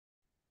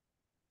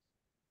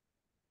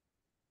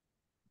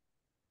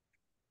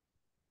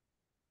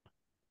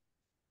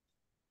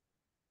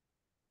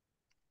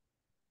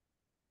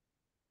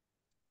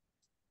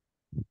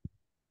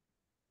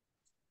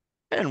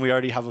And we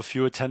already have a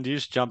few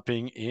attendees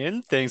jumping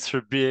in. Thanks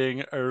for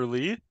being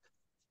early.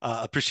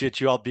 Appreciate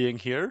you all being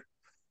here.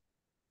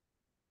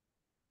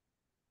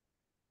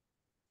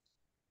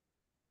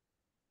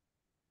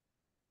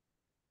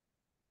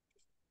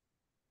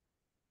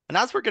 And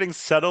as we're getting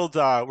settled,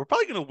 we're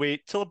probably going to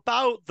wait till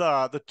about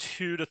the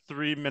 2 to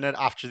 3 minute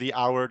after the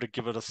hour to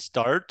give it a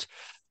start.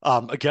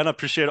 Again,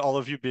 appreciate all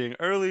of you being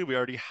early. We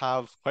already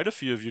have quite a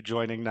few of you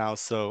joining now,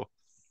 so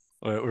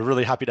we're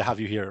really happy to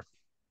have you here.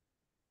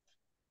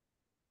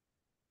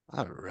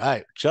 All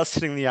right, just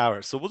hitting the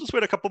hour. So we'll just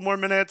wait a couple more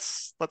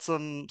minutes, let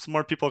some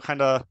more people kind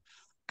of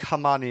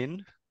come on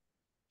in.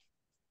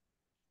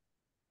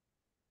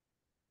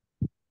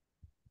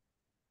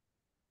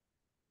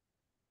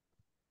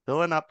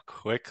 Filling up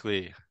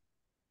quickly.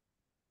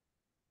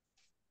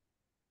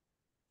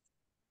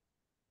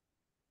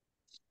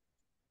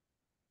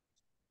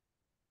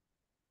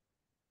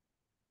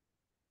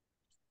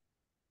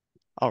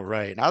 All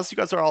right. Now, as you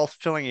guys are all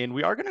filling in,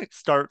 we are going to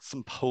start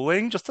some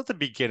polling just at the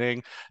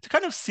beginning to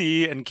kind of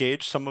see and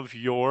gauge some of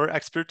your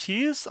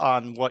expertise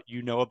on what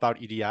you know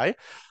about EDI.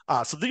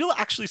 So you'll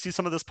actually see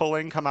some of this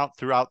polling come out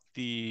throughout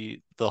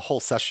the whole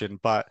session,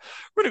 but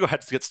we're going to go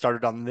ahead and get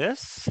started on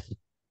this.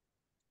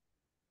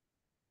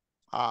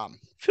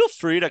 Feel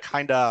free to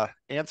kind of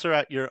answer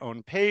at your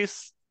own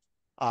pace.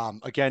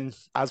 Again,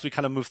 as we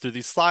kind of move through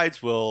these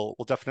slides, we'll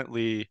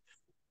definitely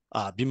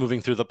be moving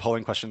through the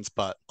polling questions,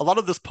 but a lot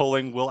of this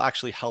polling will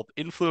actually help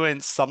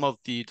influence some of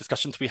the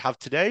discussions we have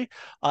today,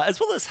 as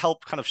well as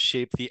help kind of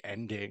shape the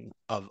ending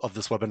of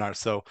this webinar.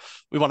 So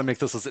we want to make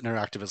this as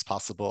interactive as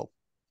possible.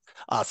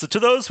 So to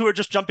those who are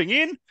just jumping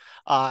in,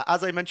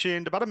 as I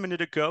mentioned about a minute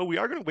ago, we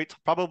are going to wait till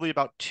probably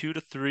about 2 to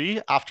 3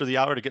 after the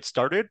hour to get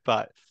started,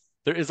 but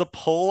there is a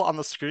poll on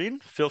the screen.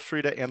 Feel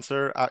free to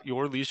answer at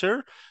your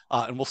leisure,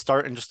 and we'll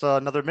start in just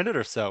another minute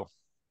or so.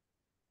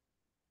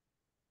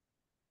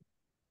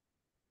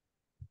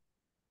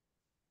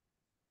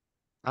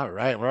 All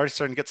right, we're already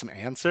starting to get some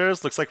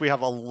answers. Looks like we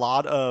have a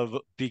lot of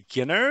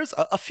beginners,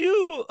 a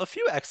few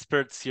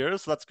experts here,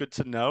 so that's good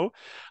to know.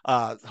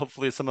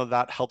 Hopefully some of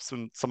that helps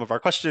in some of our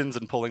questions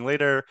and polling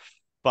later,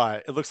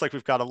 but it looks like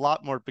we've got a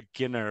lot more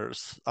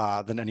beginners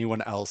than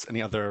anyone else,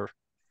 any other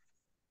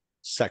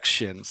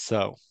section.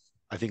 So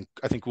I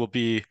think we'll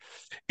be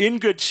in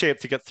good shape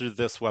to get through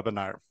this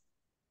webinar.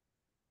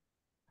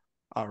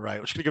 All right,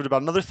 we're just gonna give it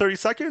about another 30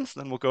 seconds,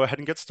 then we'll go ahead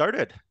and get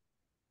started.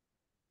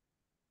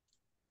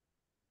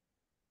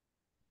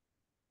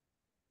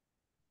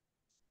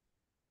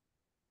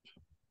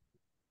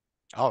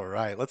 All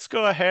right, let's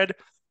go ahead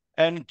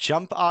and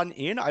jump on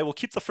in. I will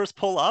keep the first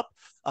poll up,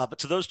 but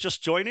to those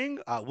just joining,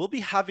 we'll be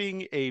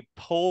having a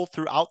poll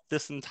throughout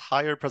this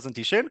entire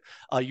presentation.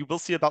 You will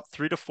see about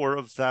 3 to 4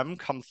 of them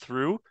come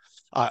through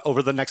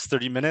over the next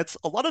 30 minutes.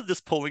 A lot of this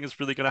polling is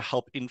really going to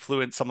help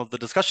influence some of the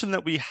discussion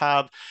that we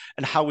have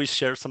and how we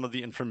share some of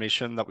the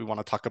information that we want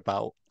to talk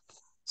about.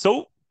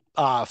 So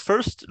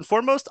first and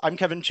foremost, I'm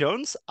Kevin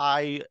Jones.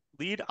 I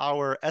lead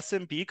our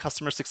SMB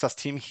customer success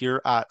team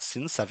here at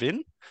Cin7.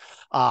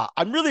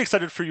 I'm really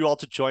excited for you all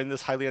to join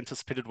this highly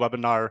anticipated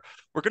webinar.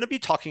 We're going to be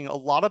talking a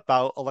lot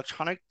about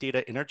electronic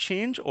data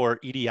interchange, or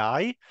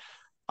EDI.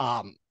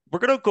 We're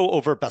going to go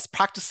over best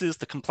practices,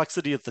 the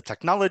complexity of the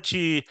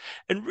technology,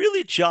 and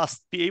really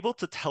just be able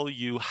to tell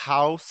you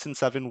how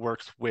Cin7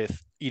 works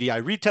with EDI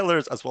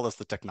retailers as well as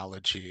the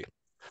technology.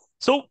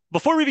 So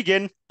before we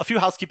begin, a few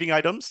housekeeping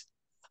items.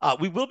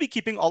 We will be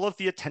keeping all of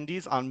the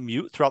attendees on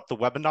mute throughout the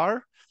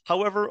webinar.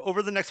 However,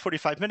 over the next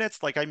 45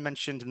 minutes, like I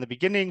mentioned in the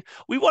beginning,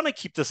 we want to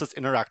keep this as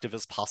interactive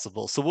as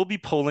possible. So we'll be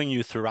polling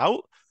you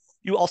throughout.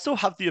 You also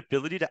have the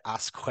ability to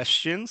ask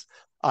questions.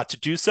 To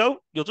do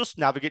so, you'll just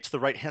navigate to the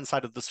right-hand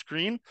side of the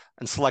screen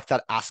and select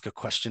that Ask a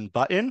Question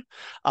button.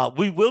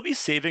 We will be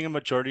saving a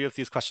majority of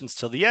these questions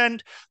till the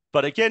end,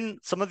 but again,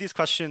 some of these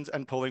questions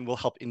and polling will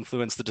help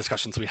influence the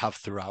discussions we have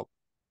throughout.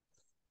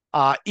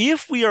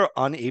 If we are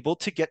unable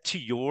to get to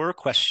your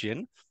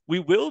question, we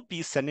will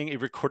be sending a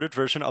recorded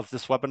version of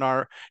this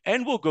webinar,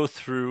 and we'll go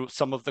through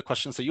some of the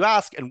questions that you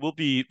ask, and we'll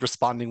be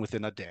responding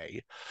within a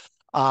day.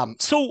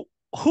 So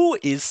who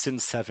is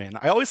Cin7?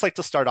 I always like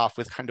to start off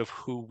with kind of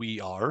who we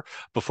are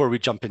before we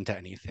jump into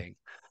anything.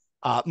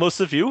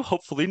 Most of you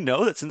hopefully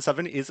know that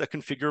Cin7 is a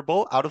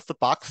configurable,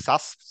 out-of-the-box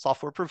SaaS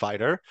software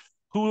provider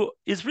who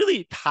is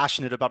really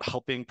passionate about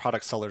helping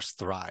product sellers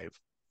thrive.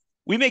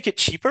 We make it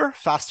cheaper,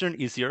 faster, and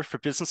easier for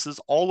businesses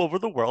all over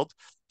the world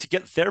to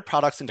get their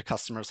products into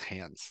customers'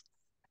 hands.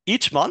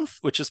 Each month,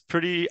 which is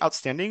pretty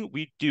outstanding,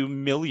 we do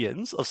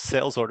millions of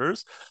sales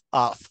orders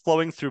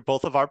flowing through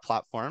both of our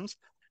platforms.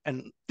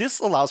 And this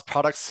allows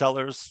product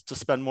sellers to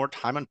spend more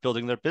time on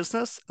building their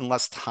business and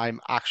less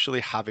time actually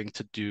having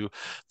to do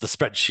the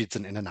spreadsheets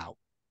and in and out.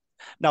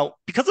 Now,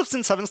 because of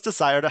Cin7's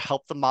desire to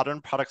help the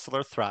modern product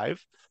seller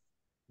thrive,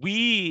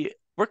 we're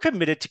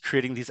committed to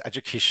creating these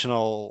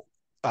educational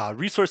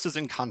resources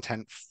and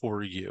content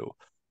for you.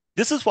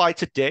 This is why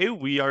today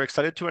we are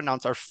excited to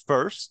announce our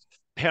first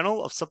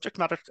panel of subject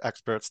matter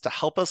experts to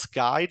help us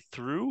guide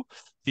through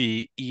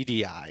the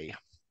EDI.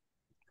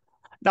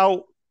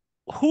 Now,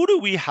 who do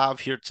we have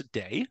here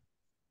today?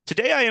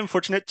 Today, I am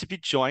fortunate to be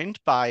joined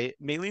by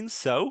Maylene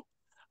So.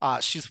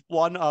 She's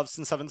one of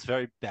Cin7's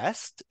very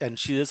best, and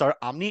she is our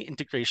Omni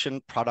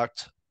Integration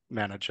Product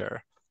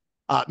Manager.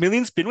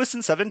 Maylene's been with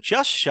Cin7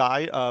 just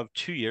shy of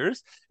 2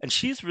 years, and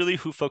she's really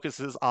who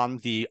focuses on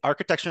the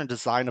architecture and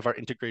design of our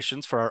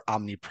integrations for our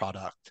Omni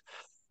product.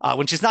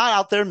 When she's not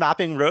out there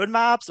mapping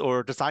roadmaps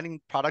or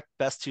designing product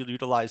best to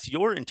utilize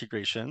your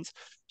integrations,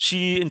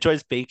 she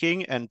enjoys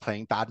baking and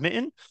playing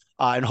badminton.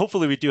 And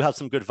hopefully we do have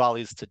some good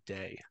volleys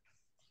today.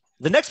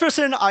 The next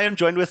person I am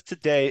joined with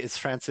today is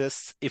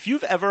Francis. If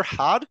you've ever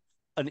had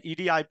an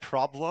EDI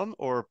problem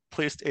or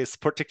placed a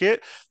support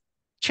ticket,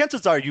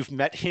 chances are you've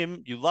met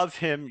him, you love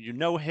him, you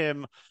know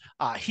him.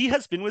 He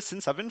has been with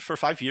Cin7 for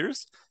 5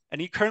 years,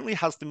 and he currently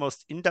has the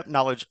most in-depth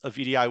knowledge of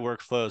EDI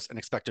workflows and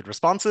expected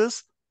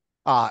responses.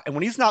 And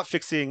when he's not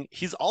fixing,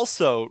 he's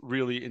also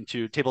really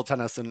into table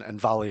tennis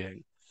and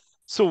volleying.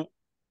 So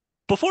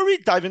before we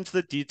dive into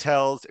the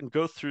details and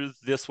go through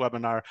this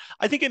webinar,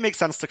 I think it makes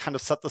sense to kind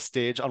of set the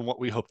stage on what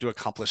we hope to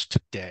accomplish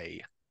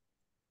today.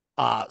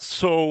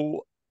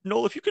 So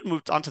Noel, if you could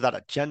move on to that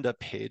agenda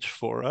page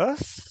for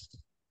us.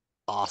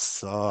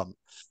 Awesome.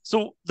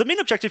 So the main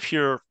objective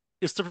here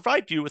is to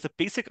provide you with a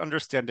basic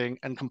understanding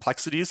and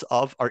complexities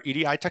of our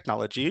EDI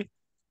technology,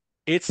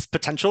 its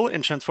potential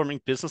in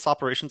transforming business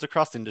operations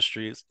across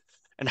industries,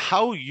 and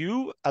how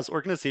you as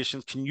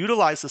organizations can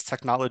utilize this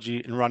technology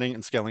in running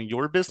and scaling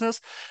your business,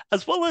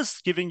 as well as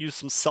giving you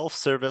some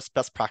self-service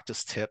best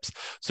practice tips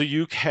so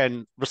you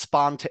can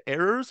respond to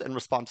errors and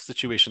respond to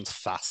situations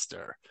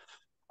faster.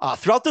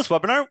 Throughout this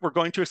webinar, we're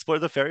going to explore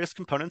the various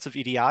components of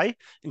EDI,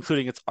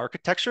 including its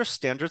architecture,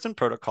 standards, and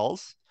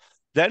protocols.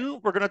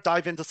 Then we're going to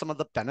dive into some of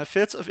the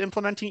benefits of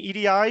implementing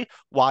EDI,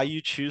 why you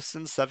choose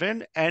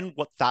Cin7, and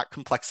what that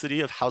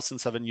complexity of how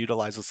Cin7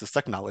 utilizes this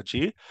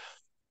technology.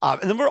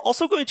 And then we're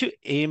also going to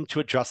aim to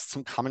address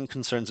some common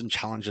concerns and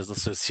challenges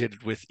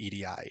associated with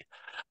EDI.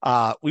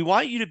 We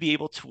want you to be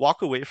able to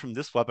walk away from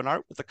this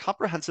webinar with a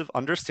comprehensive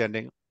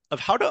understanding of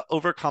how to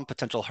overcome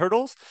potential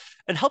hurdles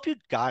and help you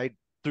guide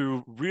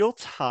through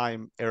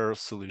real-time error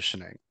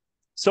solutioning.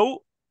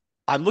 So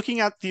I'm looking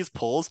at these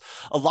polls.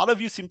 A lot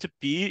of you seem to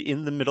be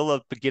in the middle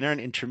of beginner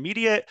and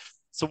intermediate.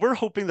 So we're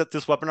hoping that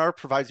this webinar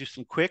provides you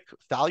some quick,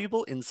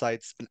 valuable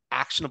insights and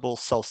actionable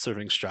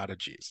self-serving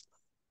strategies.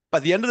 By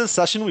the end of the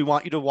session, we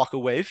want you to walk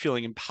away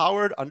feeling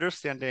empowered,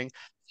 understanding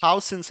how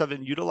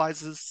Cin7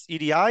 utilizes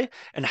EDI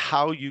and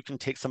how you can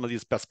take some of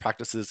these best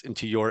practices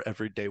into your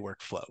everyday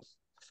workflow.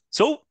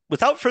 So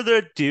without further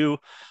ado,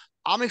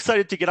 I'm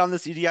excited to get on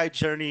this EDI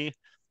journey.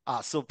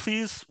 So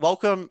please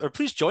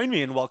join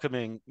me in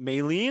welcoming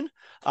Maylene.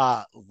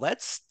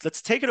 Let's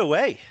take it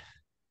away.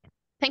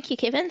 Thank you,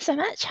 Kevin, so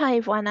much. Hi,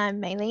 everyone.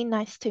 I'm Maylene.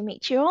 Nice to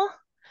meet you all.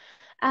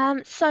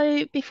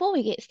 So before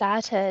we get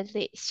started,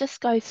 let's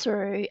just go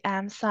through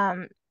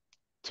some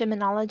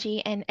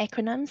terminology and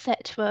acronyms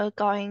that we're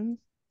going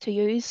to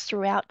use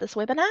throughout this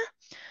webinar.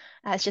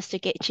 It's just to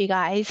get you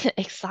guys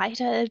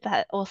excited,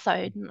 but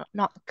also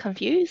not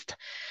confused.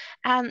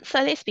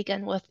 So let's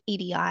begin with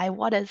EDI.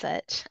 What is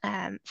it?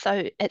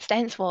 So it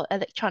stands for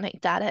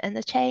Electronic Data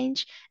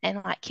Interchange.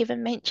 And like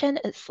Kevin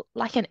mentioned, it's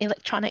like an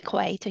electronic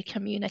way to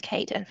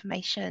communicate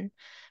information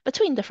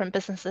between different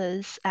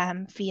businesses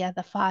via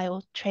the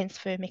file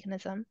transfer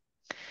mechanism.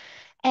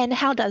 And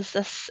how does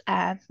this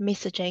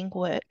messaging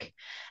work?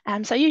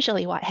 So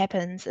usually what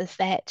happens is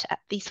that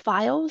these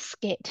files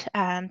get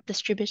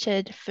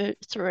distributed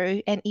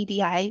through an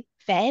EDI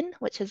VAN,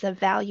 which is a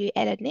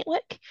value-added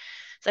network.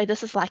 So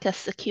this is like a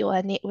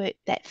secure network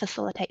that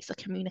facilitates the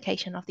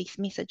communication of these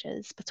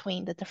messages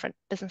between the different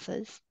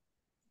businesses.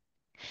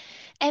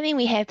 And then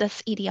we have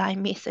this EDI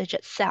message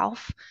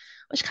itself,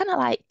 which kind of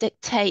like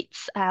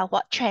dictates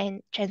what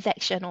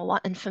transaction or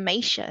what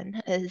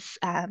information is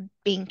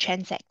being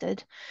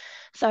transacted.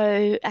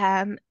 So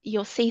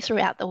you'll see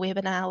throughout the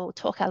webinar, we'll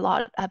talk a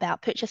lot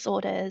about purchase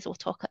orders, we'll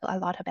talk a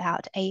lot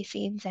about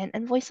ASNs and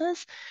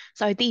invoices.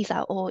 So these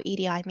are all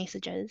EDI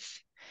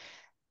messages.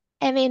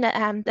 And then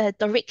the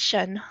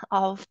direction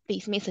of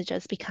these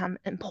messages become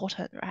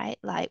important, right?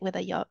 Like whether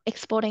you're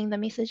exporting the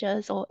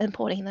messages or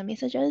importing the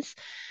messages.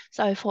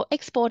 So for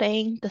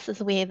exporting, this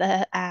is where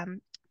the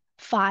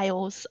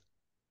files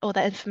or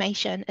the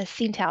information is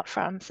sent out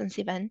from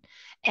Cin7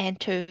 and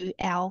to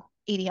our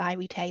EDI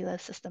retailer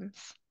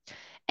systems.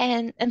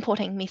 And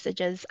importing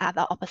messages are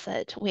the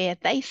opposite, where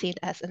they send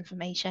us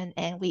information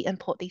and we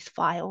import these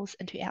files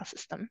into our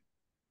system.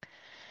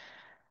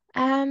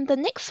 The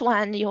next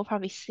one you'll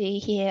probably see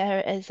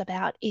here is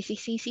about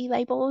SECC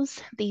labels.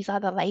 These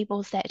are the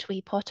labels that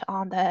we put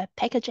on the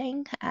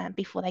packaging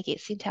before they get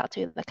sent out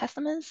to the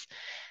customers.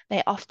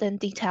 They often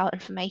detail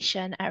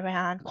information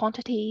around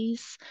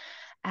quantities,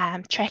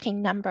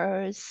 tracking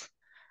numbers,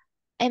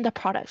 and the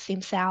products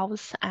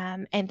themselves.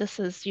 And this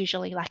is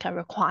usually like a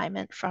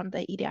requirement from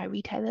the EDI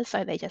retailers.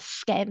 So they just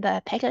scan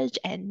the package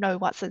and know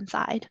what's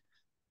inside.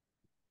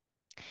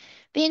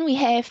 Then we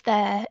have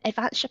the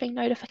advanced shipping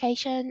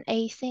notification,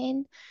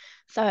 ASN.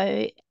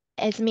 So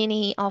as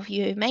many of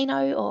you may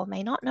know or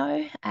may not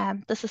know,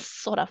 this is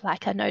sort of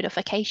like a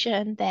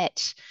notification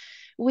that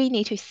we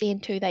need to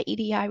send to the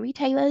EDI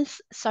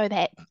retailers so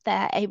that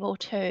they're able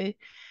to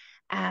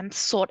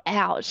sort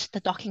out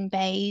the docking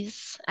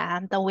bays,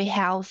 the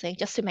warehousing,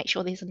 just to make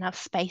sure there's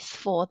enough space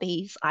for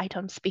these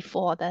items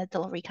before the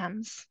delivery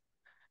comes.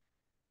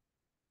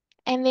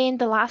 And then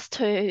the last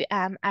two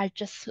are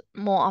just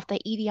more of the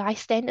EDI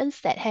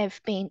standards that have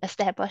been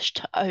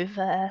established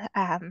over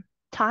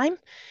time.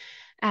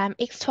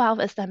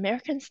 X12 is the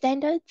American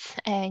standards,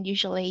 and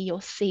usually you'll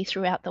see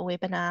throughout the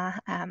webinar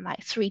like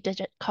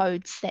 3-digit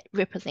codes that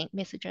represent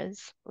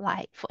messages.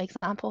 Like, for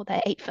example, the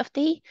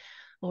 850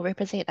 will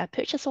represent a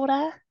purchase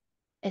order,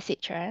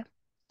 etc.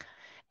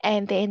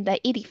 And then the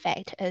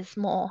EDIFACT is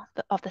more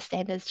of the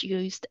standards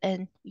used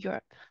in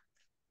Europe.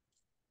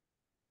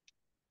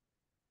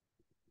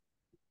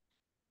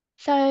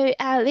 So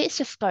let's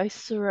just go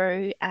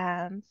through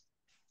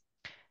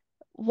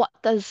what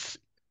does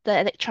the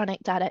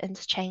electronic data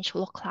interchange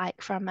look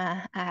like from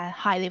a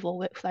high-level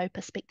workflow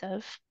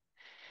perspective.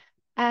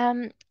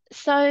 Um,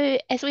 so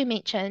as we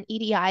mentioned,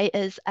 EDI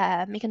is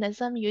a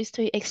mechanism used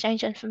to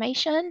exchange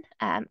information.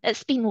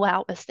 It's been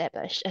well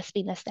established. It's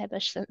been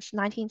established since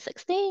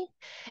 1960.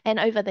 And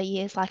over the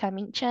years, like I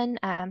mentioned,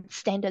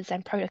 standards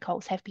and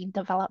protocols have been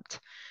developed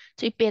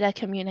to better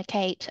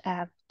communicate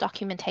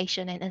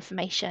documentation and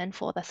information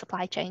for the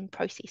supply chain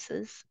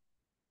processes.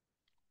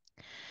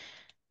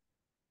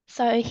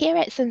 So here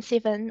at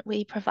Cin7,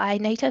 we provide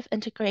native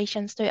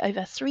integrations to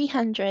over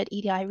 300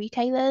 EDI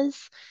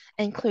retailers,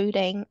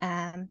 including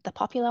the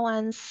popular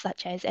ones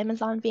such as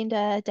Amazon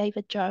Vendor,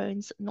 David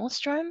Jones,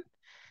 Nordstrom.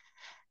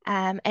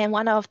 And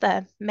one of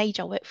the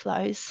major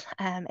workflows,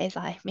 as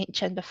I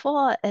mentioned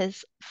before,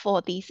 is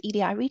for these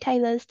EDI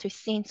retailers to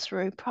send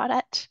through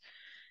product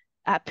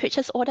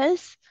purchase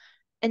orders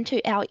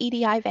into our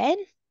EDI van.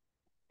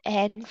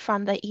 And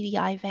from the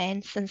EDI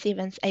van,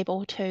 Cin7's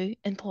able to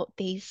import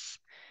these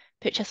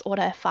purchase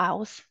order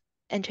files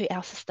into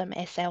our system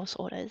as sales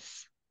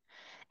orders.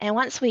 And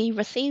once we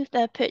receive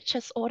the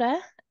purchase order,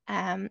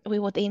 we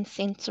will then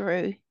send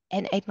through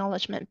an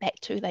acknowledgement back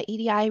to the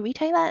EDI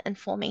retailer,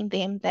 informing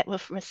them that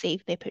we've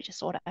received their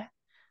purchase order.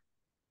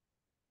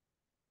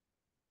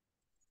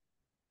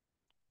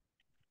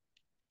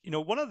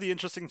 One of the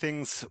interesting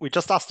things, we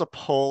just asked a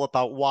poll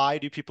about why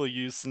do people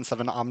use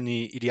Cin7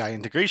 Omni EDI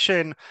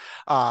integration.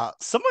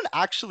 Someone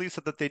actually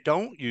said that they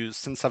don't use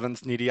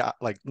Cin7's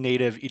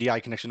native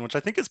EDI connection, which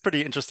I think is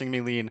pretty interesting,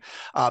 Maylene.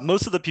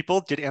 Most of the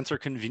people did answer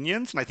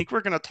convenience, and I think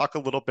we're going to talk a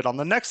little bit on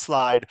the next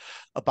slide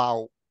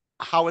about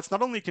how it's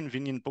not only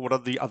convenient, but what are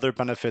the other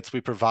benefits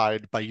we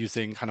provide by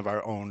using kind of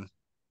our own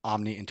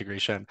Omni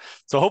integration.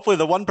 So hopefully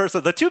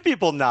the two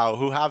people now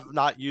who have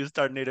not used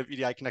our native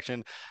EDI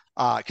connection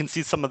can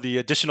see some of the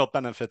additional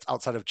benefits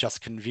outside of just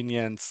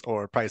convenience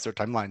or price or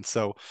timeline.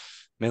 So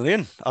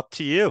Maylene, up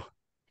to you.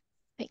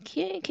 Thank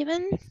you,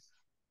 Kevin.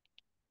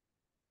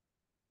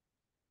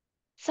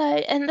 So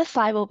in this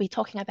slide, we'll be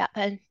talking about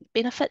the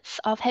benefits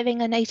of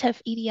having a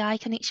native EDI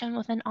connection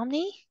within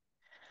Omni.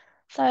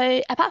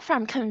 So apart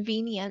from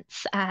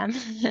convenience,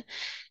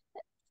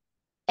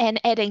 and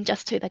adding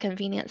just to the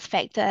convenience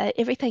factor,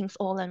 everything's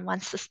all in one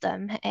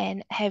system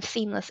and have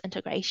seamless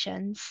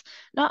integrations,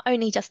 not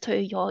only just to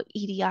your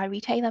EDI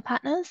retailer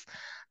partners,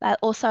 but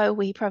also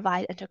we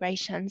provide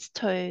integrations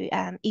to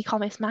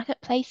e-commerce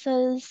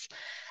marketplaces,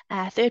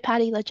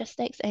 third-party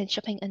logistics and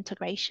shipping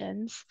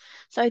integrations.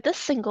 So this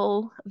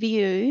single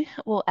view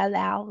will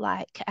allow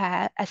like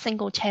a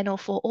single channel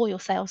for all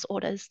your sales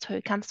orders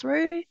to come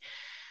through.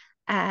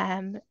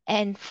 And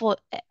it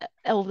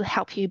will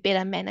help you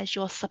better manage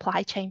your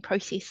supply chain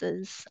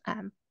processes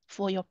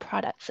for your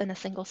products in a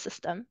single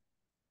system.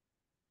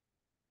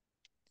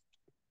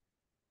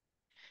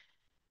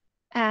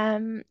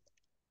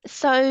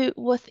 So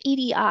with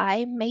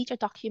EDI, major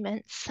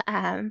documents,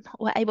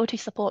 we're able to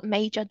support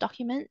major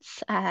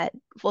documents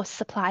for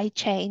supply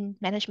chain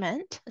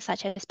management,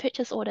 such as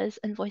purchase orders,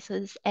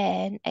 invoices,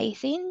 and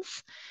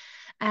ASNs.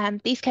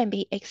 These can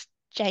be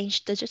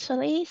exchanged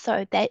digitally,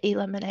 so that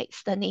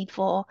eliminates the need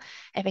for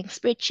having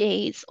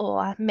spreadsheets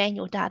or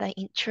manual data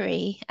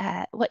entry,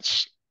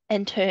 which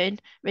in turn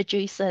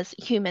reduces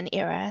human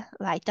error,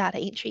 like data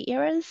entry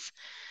errors.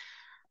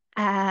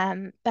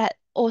 But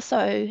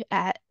also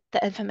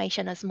the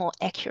information is more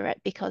accurate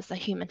because the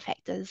human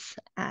factors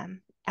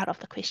out of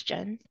the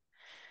question.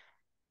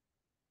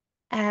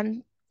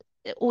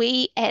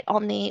 We at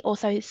Omni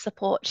also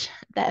support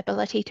the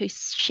ability to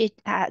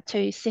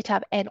set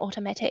up an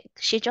automatic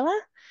scheduler.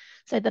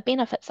 So the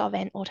benefits of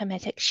an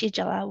automatic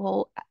scheduler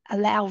will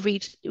allow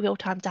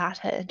real-time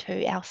data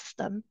into our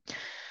system.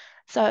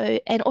 So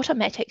an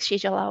automatic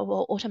scheduler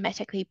will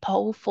automatically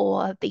poll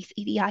for these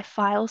EDI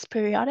files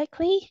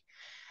periodically.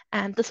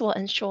 This will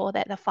ensure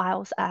that the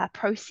files are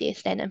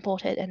processed and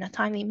imported in a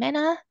timely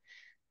manner,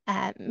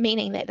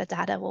 meaning that the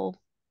data will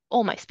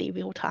almost be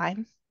real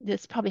time.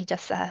 There's probably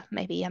just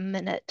maybe a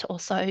minute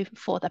or so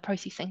for the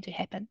processing to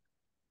happen.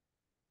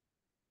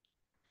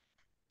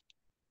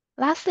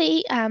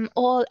 Lastly,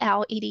 all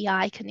our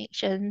EDI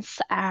connections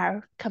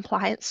are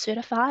compliance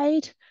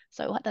certified.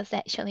 So what does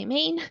that actually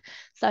mean?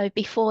 So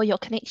before your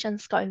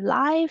connections go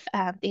live,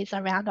 there's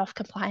a round of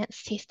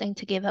compliance testing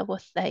together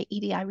with the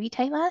EDI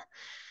retailer.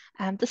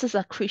 This is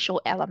a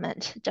crucial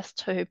element just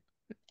to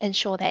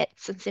ensure that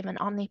Cin7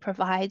 Omni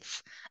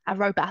provides a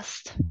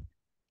robust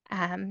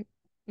um,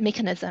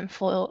 mechanism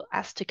for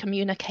us to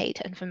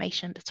communicate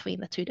information between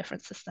the two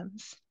different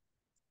systems.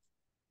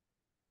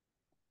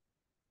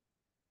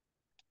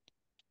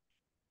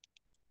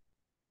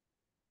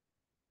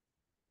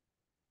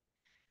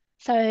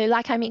 So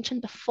like I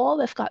mentioned before,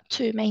 we've got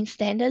two main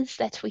standards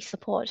that we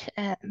support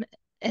in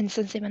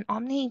Cin7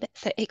 Omni,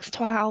 that's the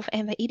X12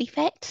 and the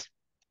EDIFACT.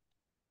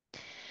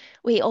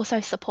 We also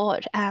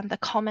support the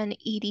common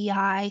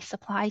EDI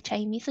supply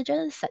chain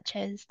messages, such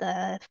as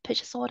the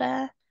purchase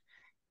order,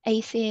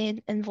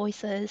 ACN,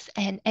 invoices,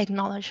 and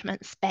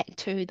acknowledgements back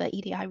to the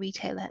EDI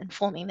retailer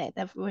informing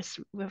that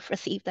we've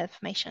received the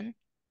information.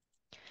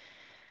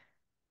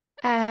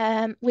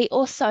 We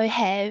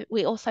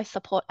also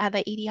support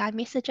other EDI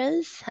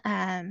messages.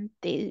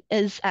 There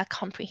is a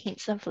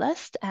comprehensive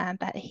list,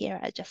 but here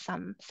are just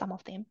some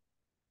of them.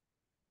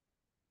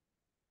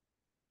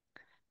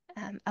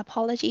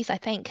 Apologies, I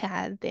think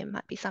there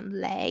might be some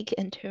lag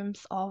in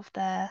terms of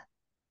the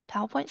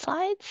PowerPoint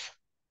slides,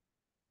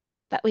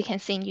 but we can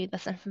send you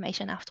this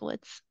information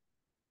afterwards.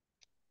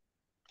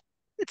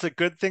 It's a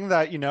good thing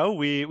that,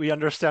 we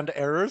understand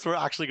errors. We're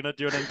actually going to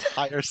do an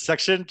entire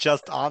section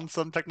just on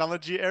some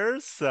technology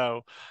errors.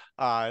 So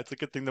it's a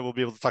good thing that we'll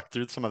be able to talk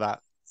through some of that.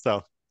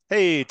 So,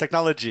 hey,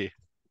 technology.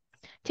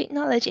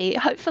 Technology,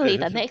 hopefully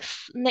the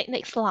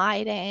next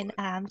slide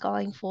and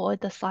going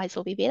forward, the slides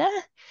will be better.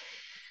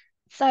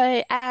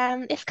 So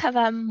let's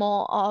cover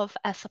more of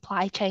a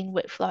supply chain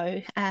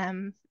workflow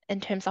in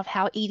terms of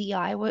how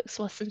EDI works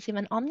with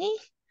Cin7 Omni.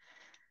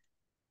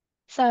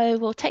 So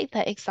we'll take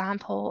the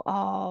example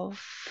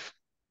of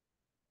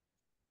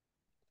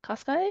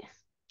Costco.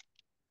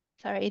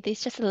 Sorry,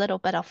 there's just a little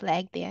bit of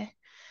lag there.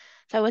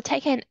 So we'll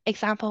take an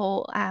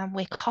example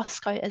where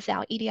Costco is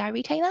our EDI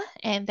retailer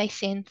and they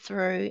send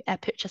through a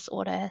purchase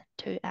order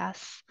to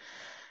us.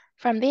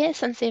 From there,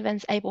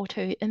 Cin7's able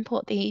to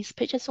import these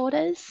purchase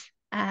orders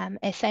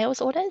as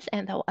sales orders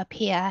and they'll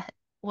appear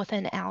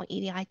within our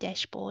EDI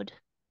dashboard.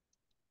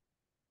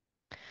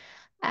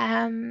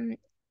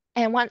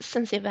 And once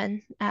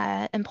Cin7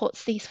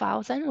 imports these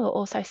files in, we'll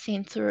also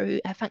send through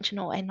a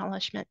functional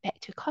acknowledgement back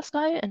to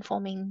Costco,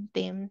 informing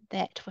them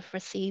that we've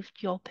received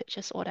your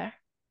purchase order.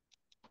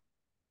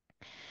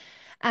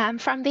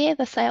 From there,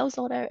 the sales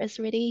order is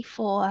ready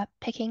for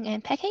picking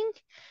and packing,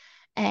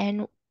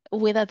 and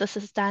whether this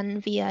is done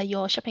via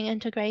your shipping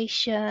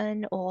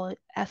integration or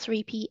a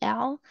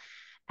 3PL,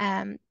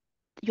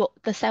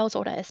 the sales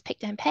order is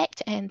picked and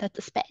packed and the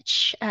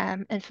dispatch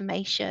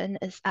information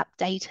is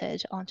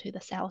updated onto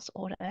the sales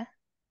order.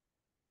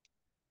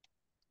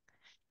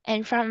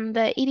 And from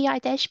the EDI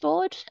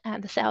dashboard,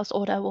 the sales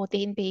order will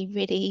then be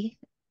ready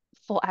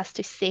for us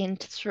to send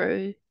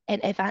through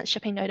an advanced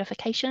shipping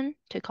notification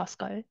to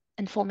Costco,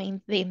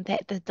 informing them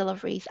that the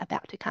delivery is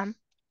about to come.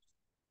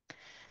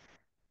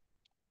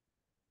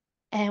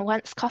 And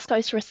once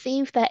Costco's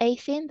received the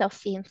ASIN, they'll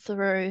send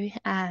through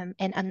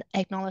an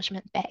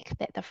acknowledgement back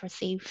that they've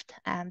received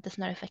this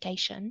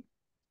notification.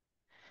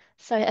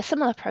 So a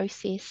similar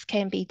process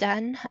can be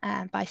done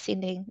by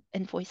sending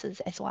invoices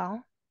as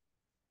well.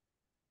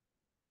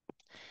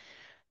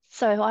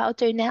 So what I'll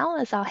do now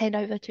is I'll hand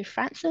over to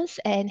Francis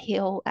and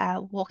he'll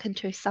walk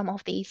into some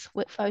of these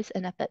workflows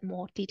in a bit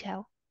more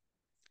detail.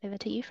 Over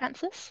to you,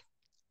 Francis.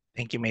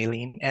 Thank you,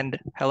 Maylene. And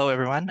hello,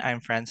 everyone. I'm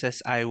Francis.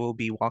 I will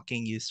be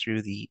walking you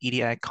through the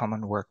EDI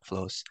common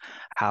workflows,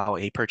 how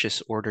a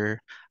purchase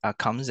order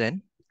comes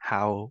in,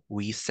 how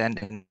we send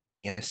an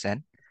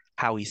ASN,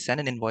 how we send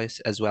an invoice,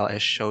 as well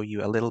as show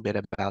you a little bit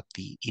about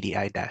the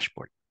EDI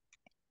dashboard.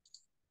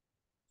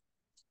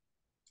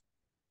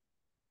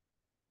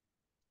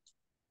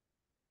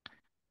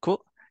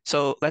 Cool.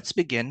 So let's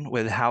begin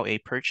with how a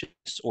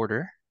purchase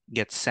order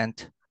gets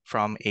sent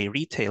from a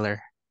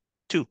retailer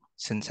to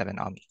Cin7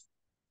 Omni.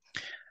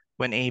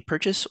 When a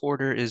purchase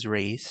order is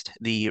raised,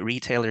 the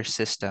retailer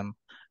system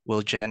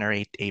will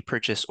generate a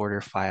purchase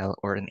order file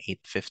or an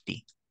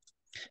 850.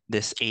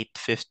 This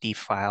 850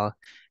 file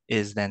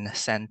is then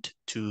sent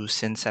to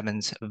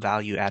Cin7's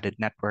value-added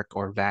network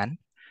or VAN,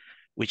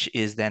 which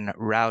is then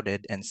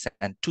routed and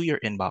sent to your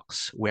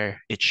inbox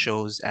where it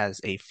shows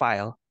as a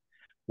file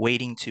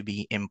waiting to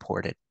be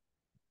imported.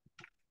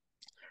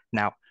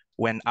 Now,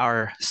 when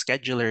our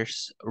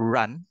schedulers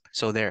run,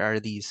 so there are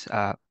these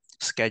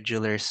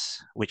schedulers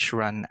which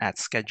run at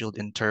scheduled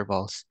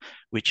intervals,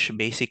 which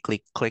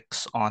basically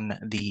clicks on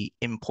the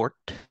import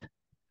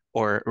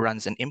or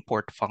runs an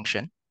import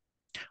function.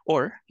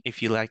 Or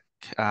if you like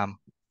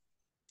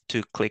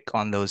to click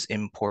on those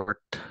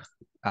import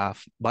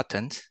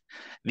buttons,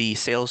 the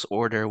sales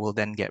order will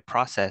then get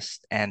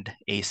processed and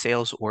a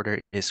sales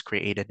order is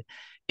created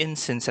in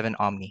Cin7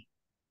 Omni.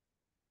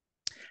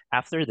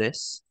 After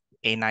this,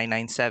 a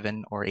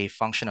 997 or a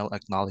functional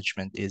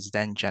acknowledgement is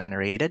then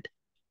generated.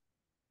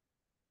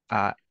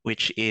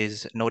 which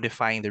is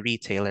notifying the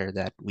retailer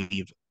that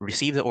we've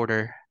received the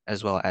order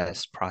as well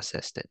as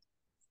processed it.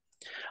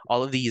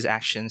 All of these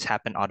actions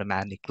happen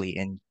automatically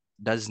and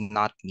does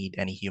not need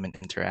any human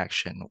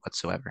interaction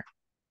whatsoever.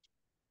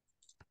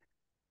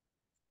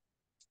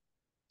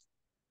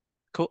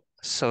 Cool.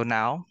 So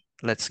now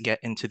let's get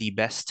into the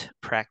best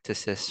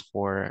practices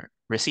for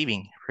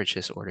receiving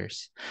purchase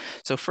orders.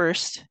 So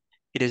first,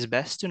 it is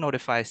best to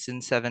notify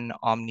Cin7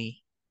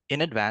 Omni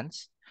in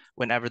advance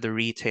whenever the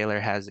retailer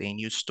has a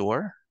new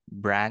store,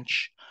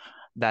 branch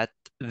that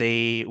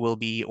they will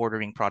be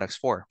ordering products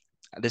for.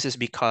 This is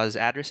because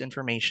address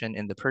information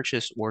in the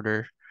purchase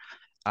order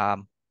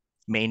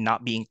may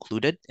not be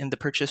included in the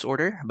purchase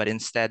order, but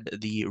instead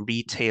the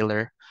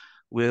retailer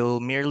will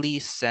merely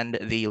send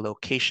the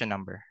location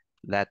number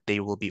that they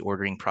will be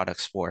ordering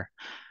products for.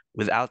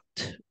 Without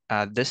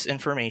this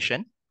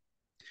information,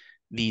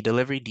 the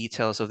delivery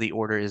details of the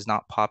order is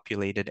not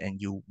populated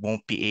and you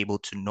won't be able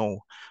to know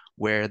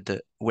where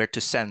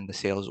to send the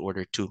sales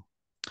order to.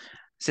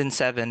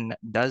 Cin7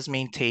 does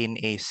maintain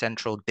a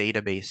central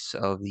database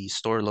of the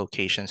store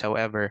locations.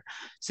 However,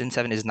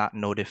 Cin7 is not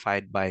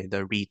notified by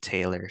the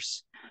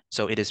retailers.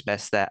 So it is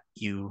best that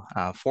you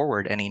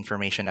forward any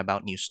information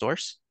about new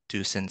stores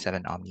to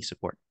Cin7 Omni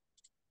support.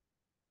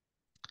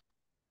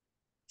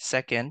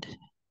 Second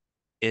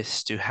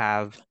is to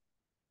have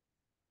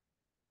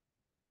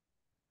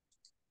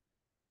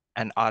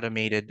an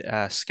automated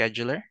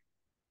scheduler.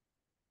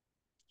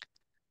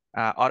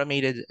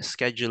 Automated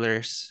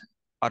schedulers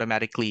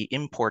automatically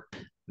import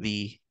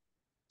the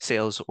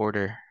sales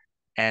order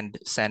and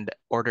send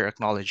order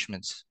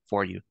acknowledgements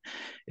for you.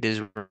 It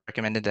is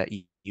recommended that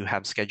you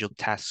have scheduled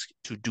tasks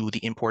to do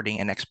the importing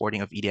and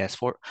exporting of EDIs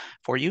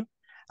for you.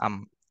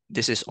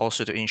 This is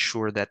also to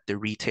ensure that the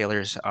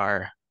retailers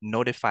are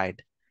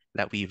notified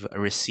that we've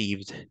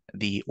received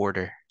the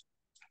order.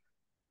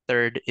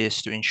 Third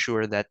is to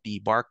ensure that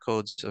the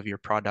barcodes of your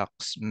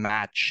products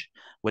match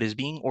what is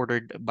being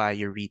ordered by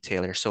your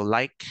retailer. So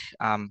like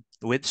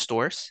with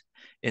stores,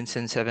 in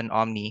Cin7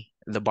 Omni,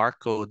 the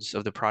barcodes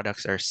of the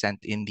products are sent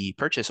in the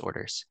purchase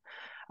orders.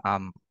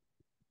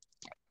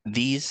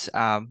 This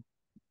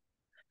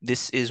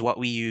is what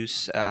we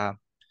use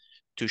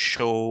to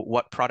show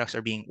what products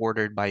are being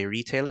ordered by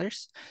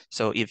retailers.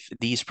 So if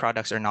these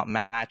products are not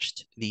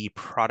matched, the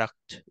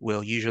product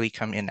will usually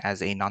come in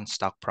as a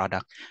non-stock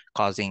product,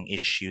 causing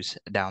issues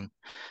down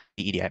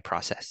the EDI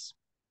process.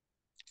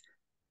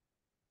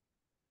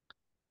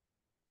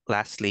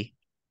 Lastly,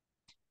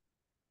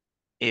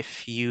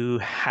 if you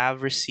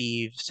have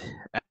received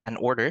an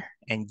order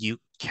and you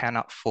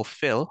cannot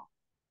fulfill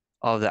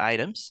all the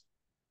items,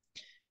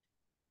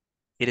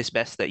 it is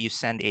best that you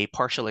send a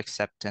partial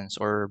acceptance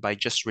or by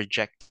just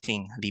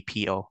rejecting the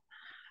PO.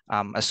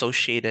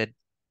 Associated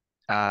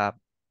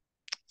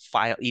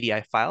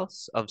EDI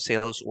files of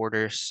sales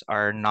orders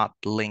are not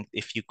linked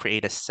if you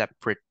create a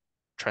separate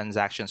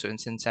transaction. So in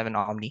Cin7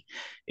 Omni,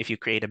 if you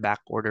create a back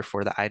order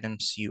for the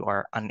items you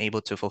are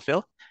unable to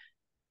fulfill,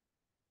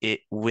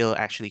 it will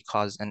actually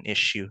cause an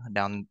issue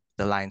down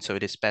the line. So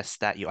it is best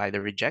that you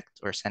either reject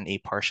or send a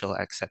partial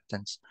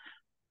acceptance.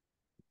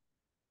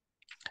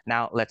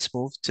 Now let's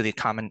move to the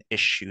common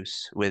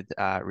issues with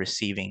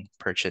receiving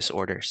purchase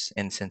orders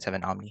in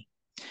Cin7 Omni.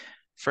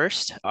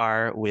 First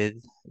are with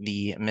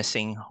the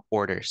missing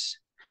orders.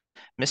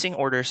 Missing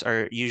orders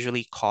are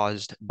usually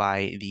caused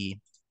by the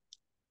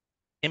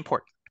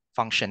import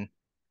function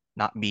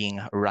not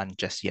being run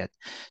just yet.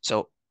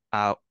 So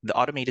the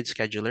automated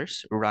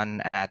schedulers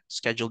run at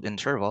scheduled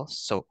intervals.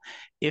 So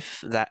if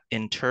that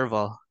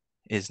interval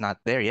is not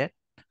there yet,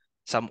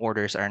 some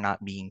orders are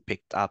not being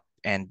picked up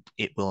and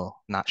it will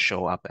not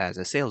show up as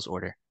a sales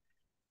order.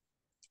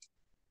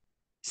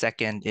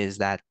 Second is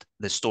that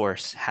the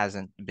stores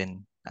hasn't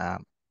been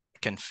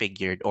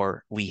configured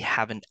or we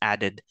haven't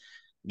added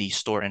the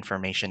store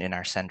information in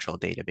our central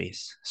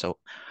database. So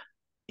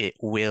it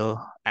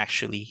will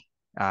actually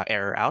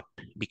error out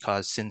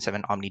because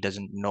Cin7 Omni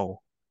doesn't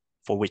know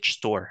for which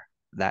store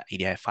that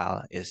EDI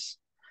file is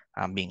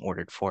being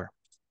ordered for.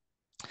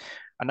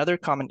 Another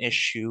common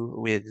issue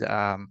with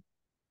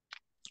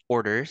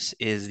orders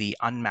is the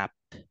unmapped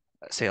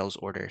sales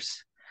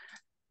orders.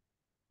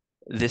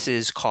 This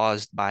is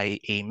caused by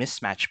a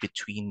mismatch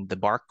between the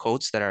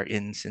barcodes that are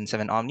in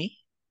Cin7 Omni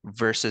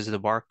versus the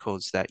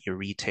barcodes that your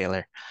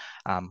retailer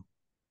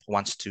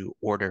wants to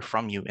order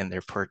from you in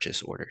their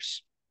purchase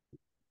orders.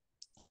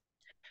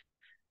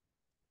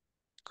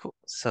 Cool.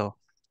 So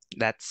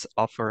that's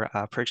all for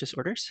purchase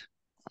orders.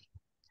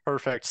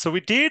 Perfect.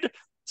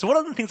 So one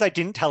of the things I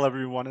didn't tell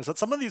everyone is that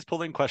some of these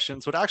polling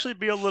questions would actually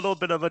be a little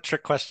bit of a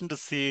trick question to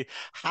see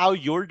how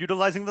you're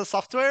utilizing the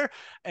software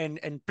and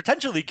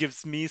potentially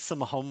gives me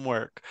some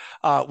homework.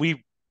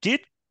 We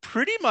did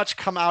pretty much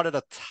come out at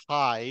a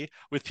tie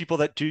with people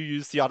that do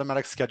use the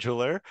automatic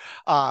scheduler,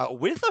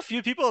 with a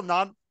few people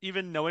not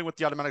even knowing what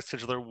the automatic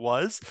scheduler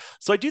was.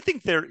 So I do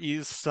think there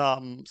is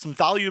some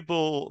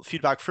valuable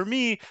feedback for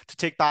me to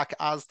take back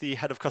as the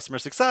head of customer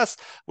success,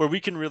 where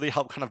we can really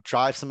help kind of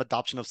drive some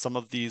adoption of some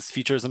of these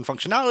features and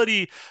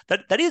functionality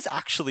that is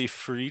actually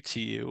free to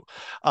you,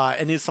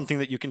 and is something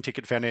that you can take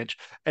advantage.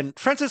 And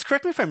Francis,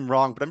 correct me if I'm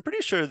wrong, but I'm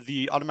pretty sure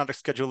the automatic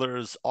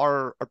schedulers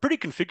are pretty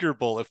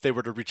configurable if they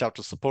were to reach out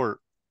to support.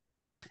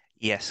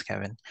 Yes,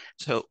 Kevin.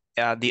 So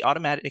the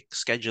automatic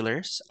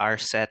schedulers are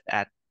set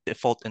at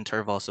default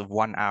intervals of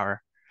 1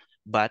 hour,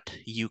 but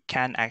you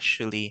can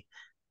actually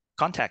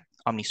contact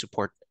Omni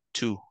support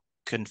to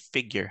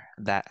configure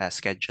that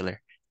scheduler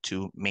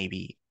to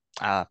maybe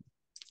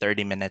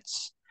 30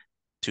 minutes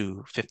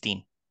to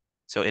 15.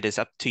 So it is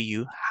up to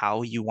you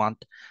how you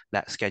want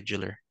that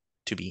scheduler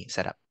to be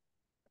set up.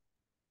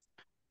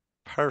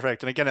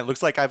 Perfect. And again, it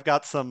looks like I've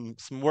got some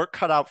work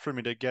cut out for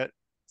me to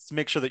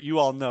make sure that you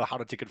all know how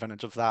to take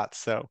advantage of that.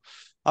 So,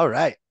 all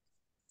right,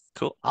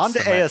 Cool. on to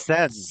So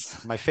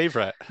ASNs, my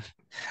favorite.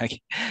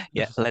 okay.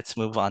 Yeah, let's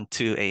move on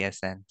to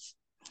ASNs.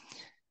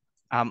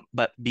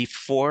 But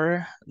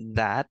before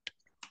that,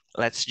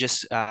 let's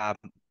just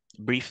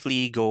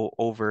briefly go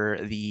over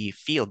the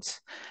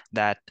fields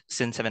that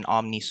Cin7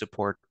 Omni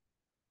support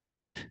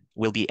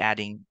will be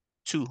adding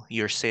to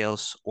your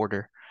sales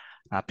order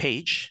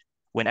page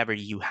whenever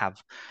you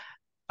have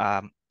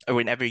or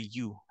whenever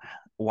you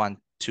want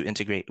to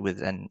integrate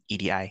with an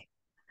EDI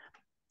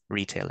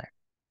retailer.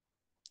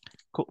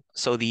 Cool.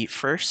 So the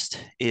first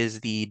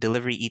is the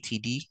delivery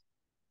ETD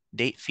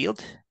date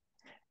field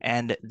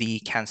and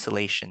the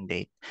cancellation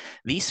date.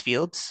 These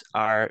fields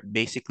are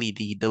basically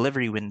the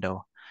delivery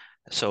window.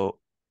 So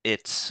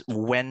it's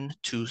when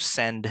to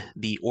send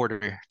the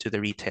order to the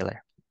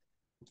retailer.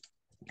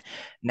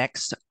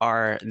 Next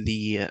are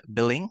the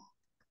billing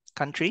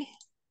country,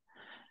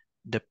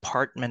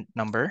 department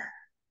number,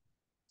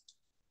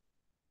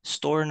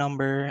 store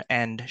number,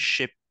 and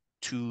ship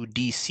to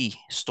DC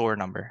store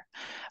number.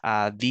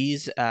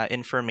 These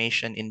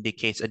information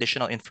indicates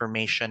additional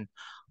information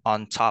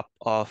on top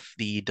of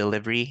the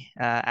delivery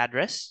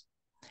address,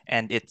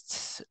 and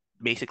it's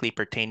basically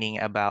pertaining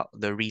about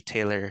the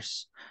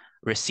retailers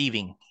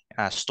receiving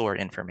store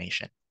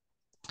information.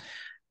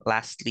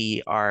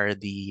 Lastly are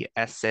the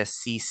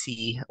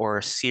SSCC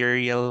or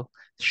serial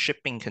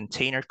shipping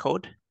container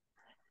code,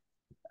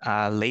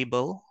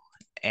 label,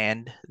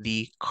 and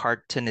the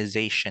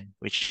cartonization,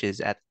 which is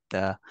at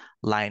the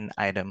line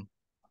item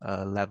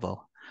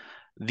level.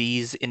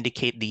 These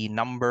indicate the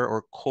number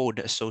or code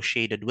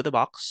associated with the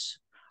box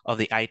of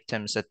the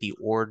items that the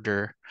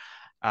order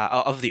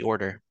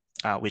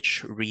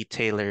which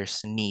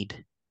retailers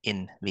need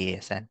in the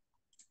ASN.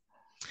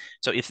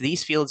 So if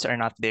these fields are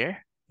not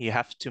there, you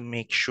have to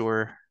make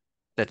sure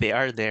that they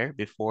are there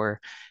before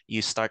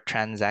you start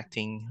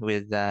transacting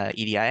with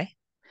EDI.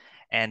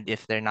 And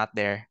if they're not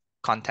there,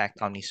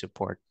 contact Omni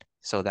support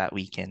so that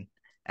we can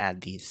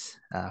add these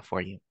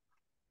for you.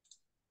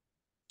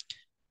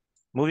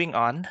 Moving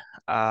on,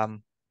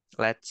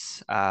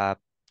 let's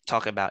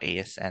talk about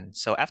ASN.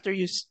 So after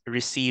you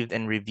received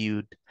and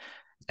reviewed,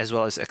 as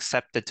well as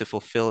accepted to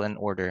fulfill an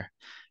order,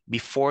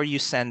 before you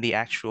send the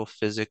actual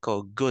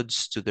physical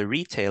goods to the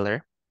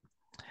retailer,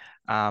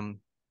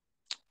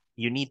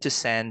 you need to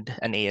send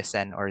an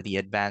ASN or the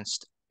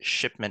advanced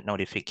shipment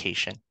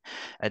notification.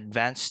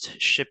 Advanced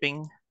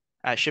shipping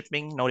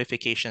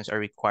notifications are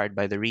required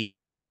by the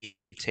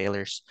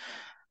retailers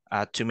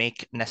to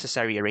make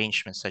necessary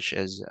arrangements such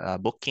as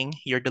booking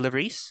your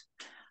deliveries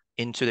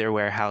into their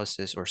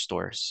warehouses or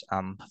stores.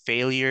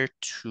 Failure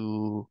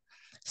to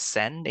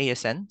send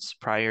ASNs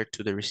prior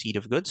to the receipt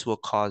of goods will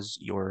cause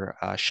your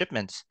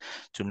shipments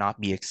to not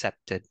be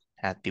accepted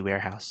at the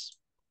warehouse.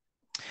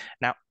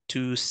 Now,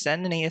 to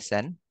send an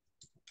ASN,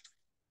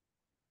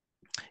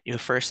 you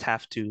first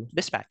have to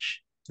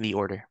dispatch the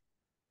order.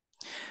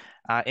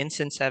 In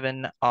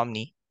Cin7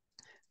 Omni,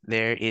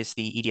 there is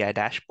the EDI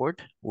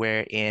dashboard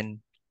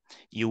wherein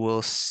you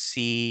will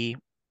see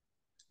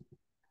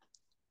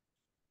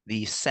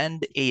the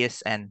Send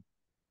ASN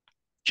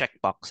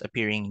checkbox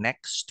appearing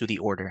next to the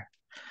order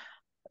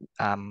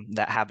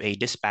that have a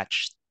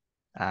dispatch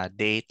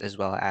date as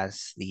well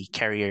as the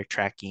carrier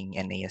tracking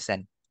and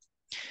ASN.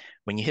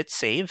 When you hit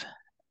save,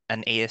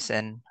 an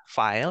ASN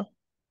file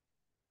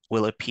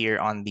will appear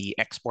on the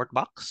export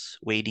box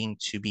waiting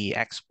to be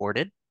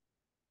exported.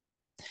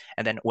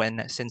 And then when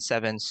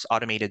Cin7's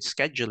automated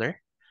scheduler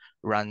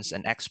runs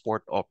an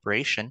export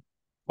operation,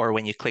 or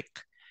when you click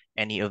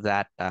any of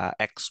that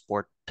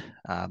export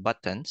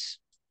buttons,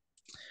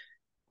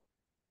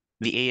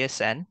 the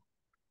ASN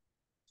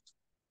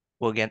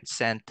will get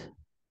sent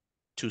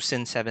to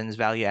Cin7's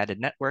value-added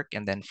network,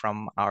 and then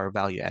from our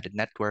value-added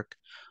network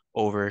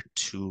over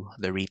to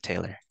the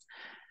retailer.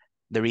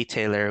 The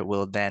retailer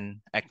will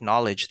then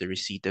acknowledge the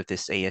receipt of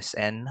this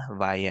ASN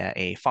via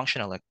a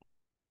functional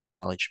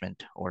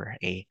acknowledgement or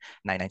a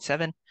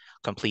 997,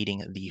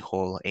 completing the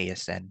whole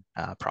ASN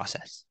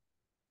process.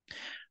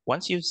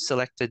 Once you've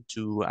selected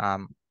to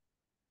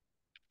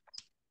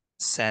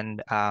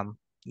send the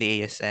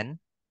ASN,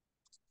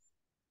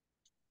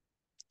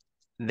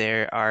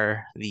 there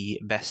are the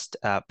best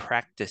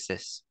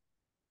practices.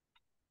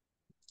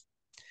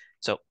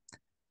 So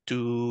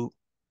to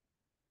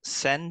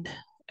send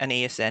an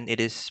ASN, it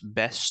is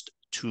best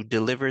to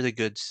deliver the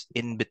goods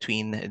in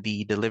between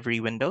the delivery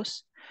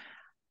windows,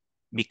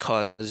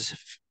 because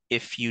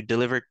if you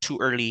deliver too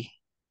early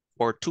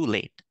or too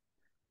late,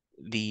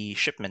 the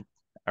shipment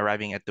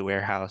arriving at the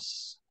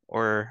warehouse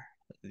or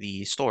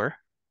the store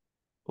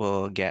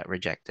will get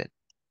rejected.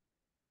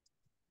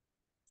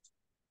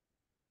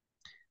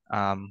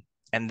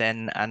 And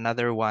then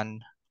another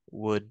one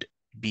would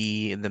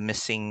be the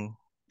missing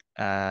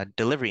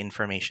delivery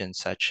information,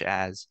 such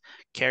as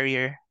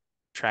carrier,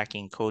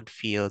 tracking code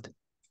field,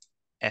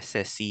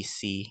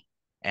 SSCC,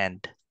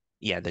 and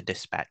the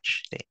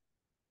dispatch date.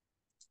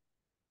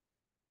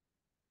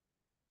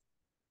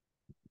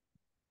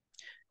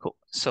 Cool.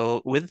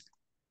 So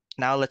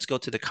now let's go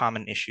to the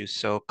common issues.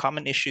 So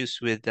common issues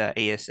with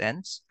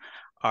ASNs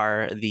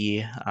are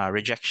the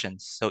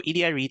rejections. So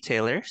EDI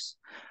retailers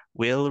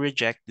will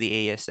reject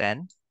the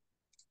ASN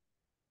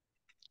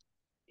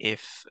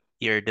if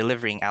you're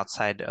delivering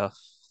outside of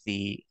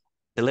the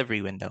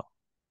delivery window.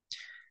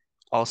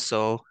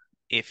 Also,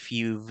 if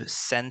you've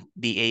sent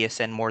the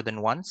ASN more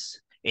than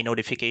once, a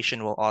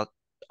notification will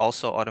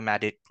also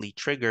automatically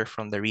trigger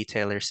from the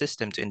retailer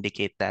system to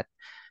indicate that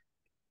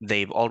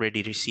they've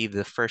already received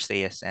the first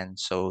ASN.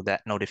 So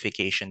that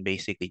notification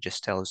basically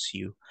just tells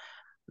you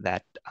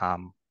that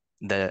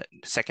the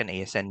second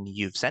ASN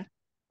you've sent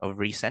or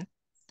resent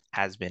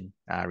has been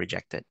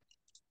rejected.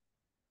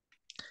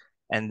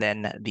 And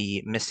then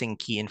the missing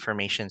key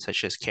information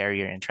such as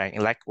carrier and tracking.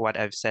 Like what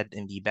I've said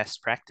in the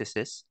best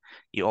practices,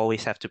 you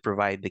always have to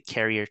provide the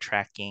carrier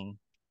tracking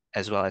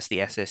as well as the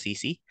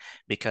SSCC,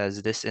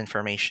 because this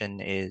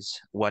information is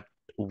what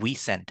we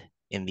send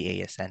in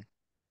the ASN.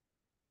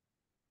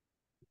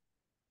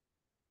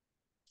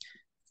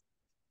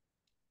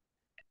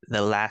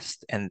 The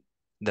last and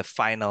the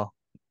final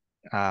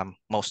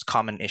most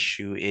common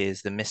issue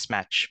is the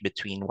mismatch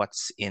between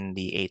what's in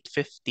the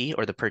 850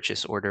 or the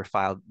purchase order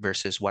file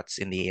versus what's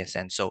in the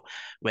ASN. So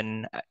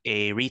when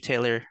a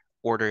retailer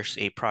orders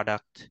a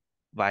product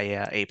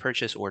via a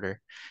purchase order,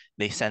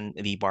 they send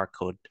the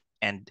barcode.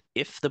 And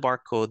if the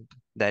barcode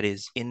that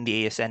is in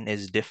the ASN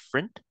is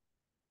different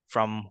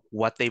from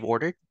what they've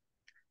ordered,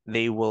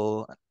 they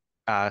will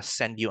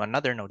send you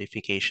another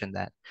notification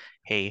that,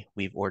 hey,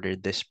 we've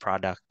ordered this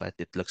product, but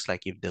it looks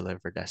like you've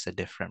delivered us a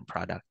different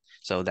product.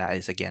 So that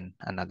is, again,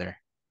 another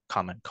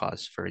common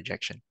cause for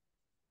rejection.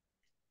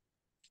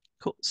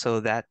 Cool. So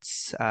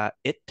that's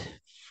it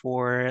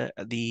for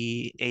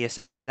the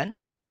ASN.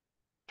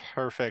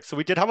 Perfect. So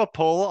we did have a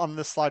poll on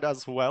this slide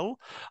as well.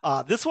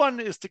 This one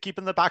is to keep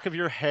in the back of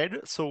your head.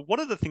 So one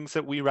of the things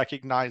that we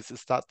recognize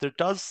is that there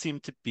does seem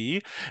to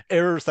be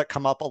errors that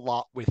come up a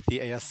lot with the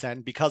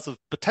ASN because of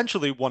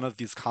potentially one of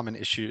these common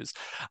issues.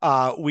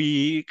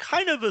 We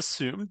kind of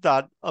assumed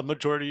that a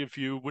majority of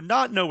you would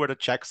not know where to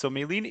check. So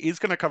Maylene is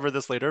going to cover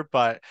this later,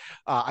 but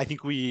I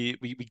think we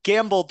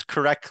gambled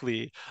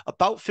correctly.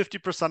 About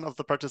 50% of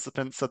the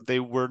participants said they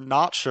were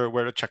not sure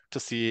where to check to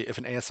see if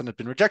an ASN had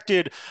been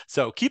rejected.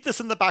 So keep this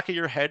in the back of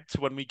your head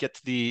to when we get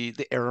to the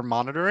error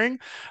monitoring,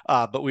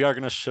 but we are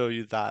going to show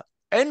you that.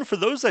 And for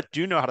those that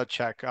do know how to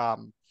check,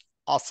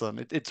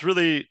 awesome. It's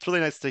really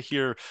nice to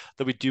hear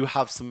that we do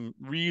have some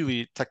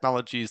really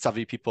technology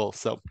savvy people.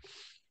 So,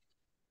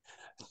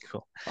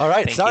 Cool. all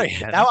right, Thank you, sorry.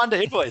 Kevin. Now on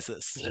to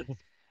invoices.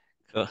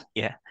 Cool.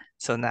 Yeah.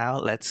 So now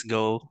let's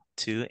go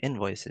to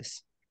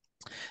invoices.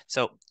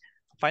 So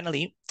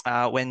finally,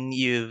 when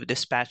you've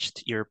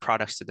dispatched your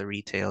products to the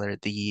retailer,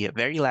 the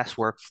very last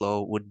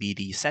workflow would be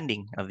the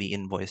sending of the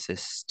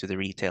invoices to the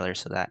retailer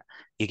so that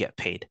you get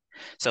paid.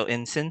 So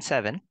in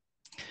Cin7,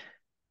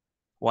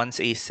 once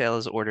a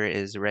sales order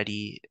is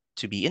ready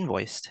to be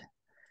invoiced,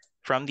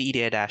 from the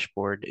EDI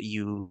dashboard,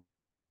 you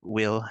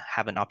will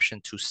have an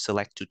option to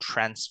select to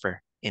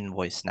transfer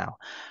invoice now.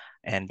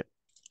 And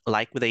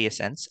like with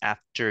ASNs,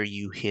 after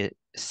you hit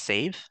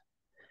save,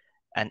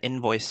 an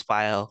invoice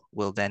file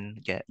will then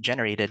get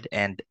generated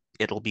and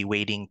it'll be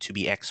waiting to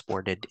be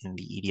exported in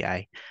the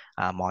EDI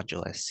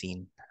module as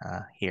seen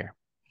here.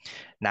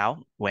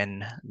 Now,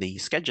 when the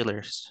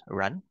schedulers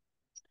run,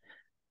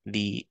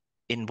 the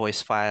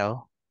invoice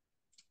file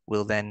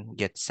will then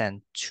get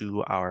sent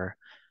to our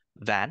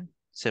van,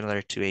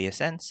 similar to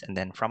ASNs, and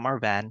then from our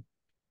van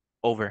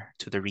over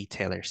to the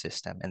retailer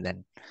system. And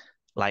then,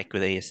 like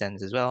with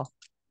ASNs as well,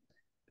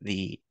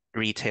 the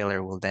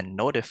retailer will then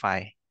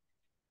notify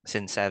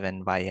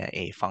Cin7 via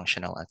a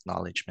functional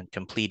acknowledgement,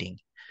 completing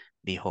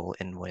the whole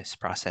invoice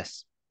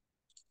process.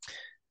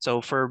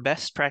 So for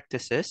best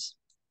practices,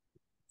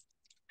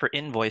 for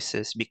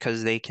invoices,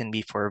 because they can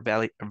be for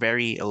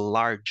very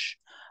large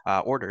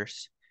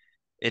orders,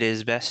 it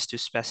is best to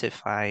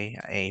specify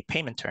a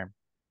payment term.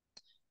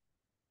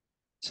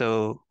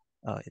 So,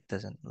 oh, it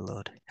doesn't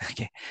load.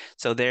 Okay,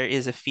 so there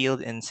is a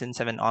field in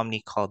Cin7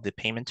 Omni called the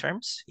payment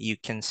terms. You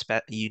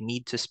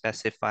need to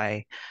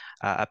specify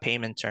a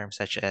payment term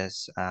such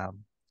as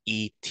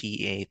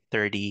ETA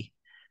 30,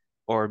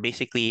 or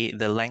basically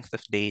the length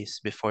of days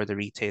before the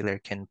retailer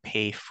can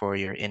pay for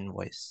your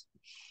invoice.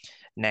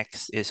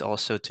 Next is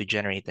also to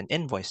generate an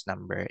invoice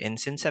number. In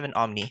Cin7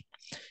 Omni,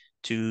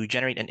 to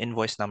generate an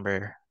invoice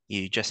number,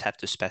 you just have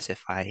to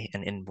specify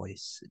an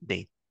invoice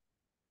date.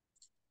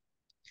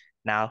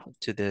 Now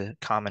to the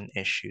common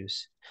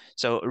issues.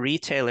 So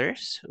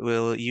retailers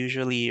will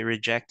usually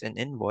reject an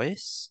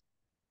invoice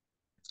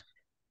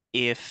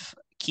if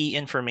key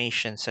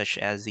information such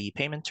as the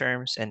payment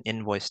terms and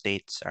invoice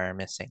dates are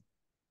missing.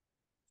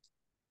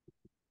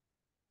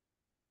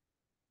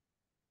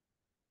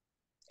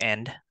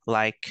 And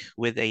like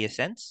with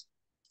ASNs,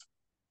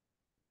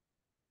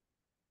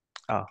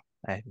 oh,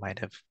 I might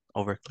have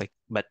overclicked,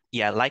 but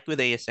yeah, like with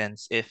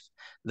ASNs, if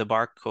the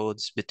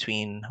barcodes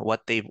between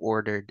what they've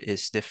ordered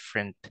is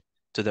different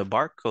to the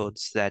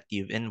barcodes that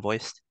you've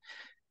invoiced,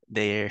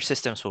 their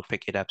systems will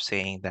pick it up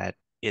saying that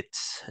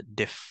it's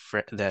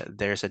different, that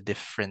there's a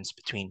difference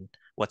between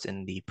what's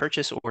in the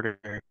purchase order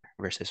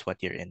versus what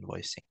you're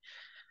invoicing.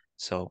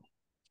 So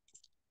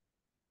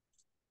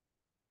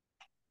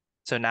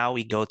now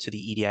we go to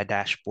the EDI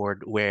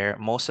dashboard, where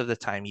most of the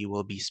time you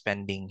will be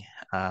spending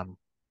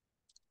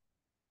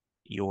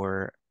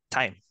your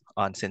time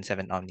on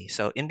Cin7 Omni.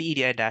 So in the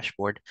EDI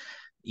dashboard,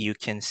 you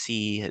can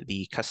see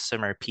the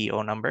customer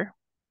PO number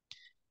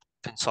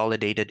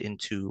consolidated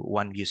into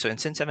one view. So in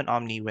Cin7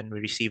 Omni, when we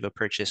receive a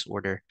purchase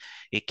order,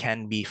 it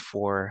can be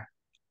for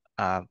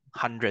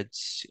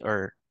hundreds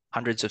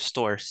of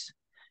stores.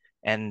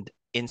 And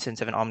in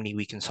Cin7 Omni,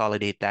 we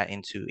consolidate that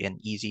into an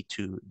easy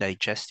to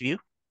digest view.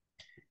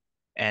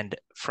 And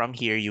from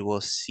here, you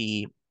will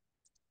see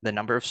the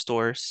number of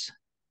stores,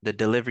 the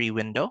delivery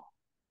window,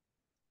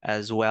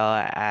 as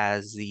well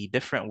as the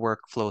different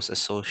workflows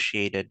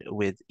associated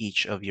with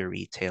each of your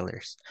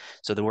retailers.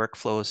 So the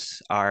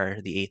workflows are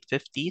the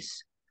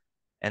 850s,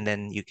 and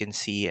then you can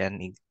see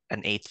an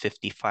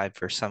 855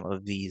 for some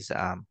of these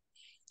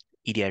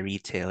EDI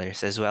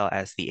retailers, as well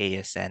as the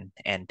ASN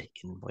and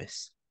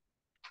invoice.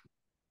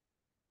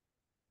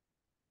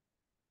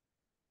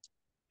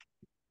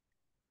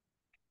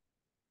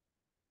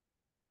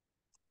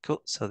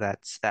 Cool, so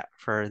that's that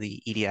for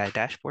the EDI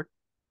dashboard.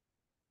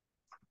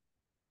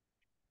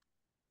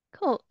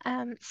 Cool.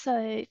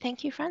 So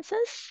thank you,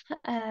 Francis.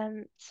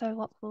 So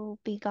what we'll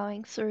be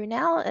going through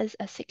now is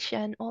a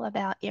section all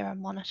about error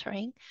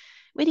monitoring.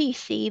 Where do you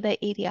see the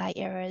EDI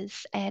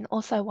errors, and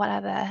also what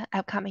are the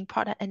upcoming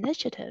product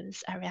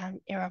initiatives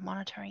around error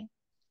monitoring?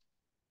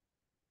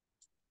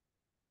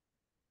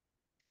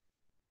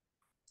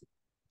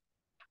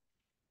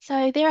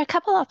 So there are a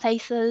couple of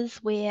places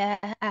where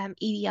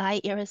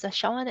EDI errors are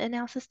shown in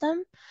our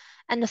system.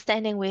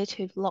 Understanding where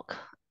to look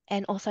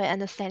and also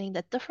understanding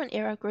the different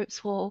error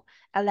groups will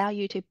allow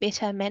you to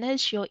better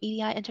manage your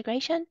EDI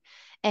integration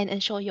and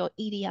ensure your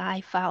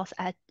EDI files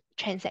are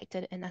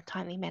transacted in a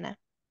timely manner.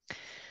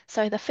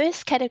 So the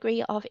first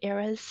category of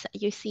errors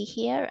you see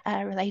here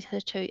are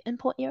related to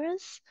import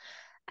errors.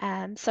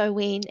 So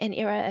when an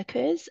error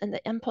occurs in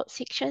the input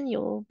section,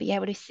 you'll be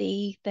able to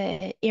see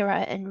the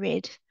error in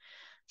red.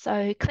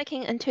 So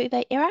clicking into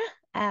the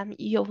error,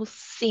 you'll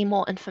see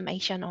more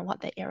information on what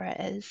the error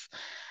is.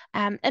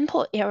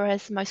 Import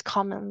errors most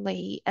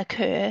commonly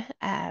occur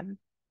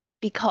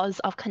because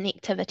of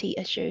connectivity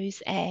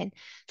issues, and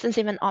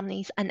Cin7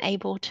 Omni is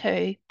unable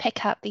to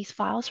pick up these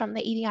files from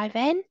the EDI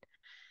van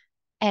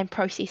and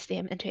process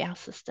them into our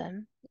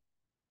system.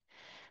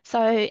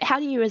 So how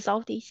do you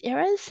resolve these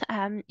errors?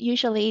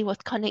 Usually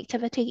with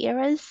connectivity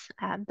errors,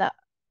 the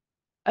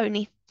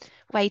only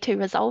way to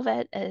resolve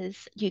it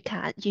is you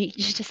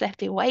just have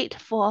to wait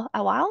for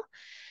a while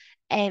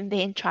and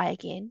then try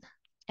again.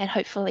 And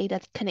hopefully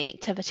the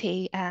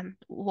connectivity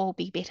will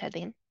be better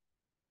then.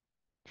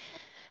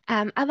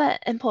 Other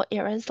import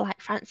errors, like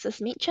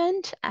Francis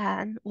mentioned,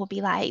 will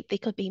be like there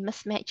could be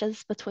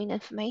mismatches between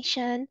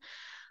information,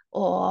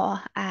 or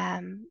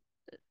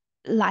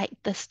like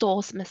the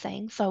store's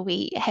missing, so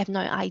we have no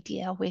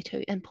idea where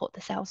to import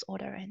the sales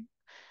order in.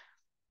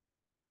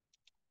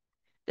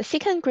 The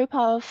second group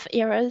of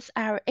errors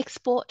are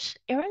export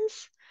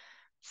errors.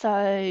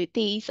 So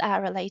these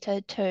are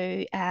related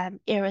to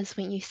errors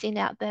when you send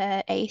out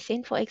the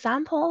ASN, for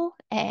example,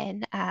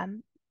 and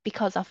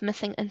because of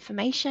missing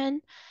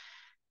information,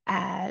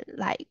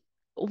 like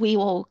we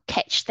will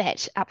catch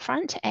that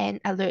upfront and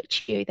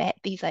alert you that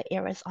these are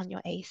errors on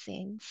your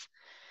ASNs.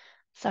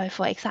 So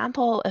for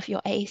example, if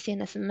your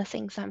ASN is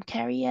missing some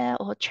carrier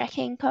or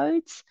tracking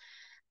codes,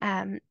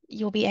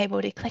 you'll be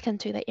able to click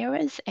into the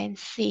errors and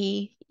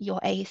see your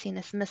ASN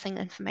is missing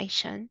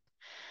information.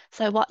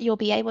 So what you'll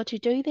be able to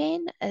do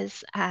then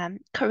is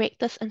correct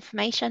this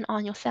information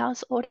on your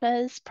sales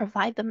orders,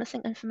 provide the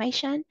missing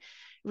information,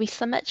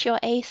 resubmit your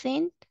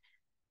ASN,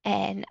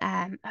 and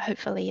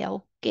hopefully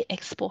it'll get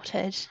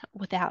exported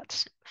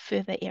without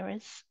further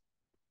errors.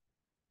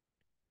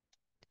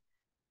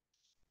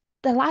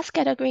 The last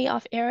category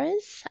of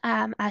errors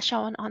are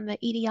shown on the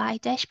EDI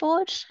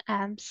dashboard.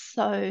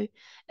 So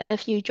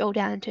if you drill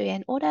down into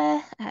an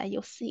order,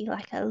 you'll see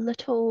like a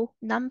little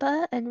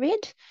number in red.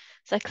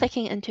 So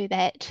clicking into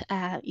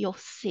that, you'll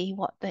see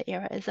what the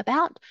error is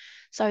about.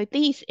 So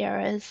these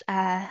errors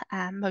are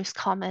most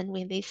common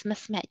when there's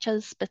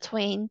mismatches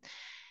between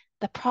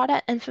the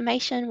product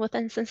information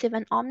within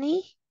Cin7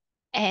 Omni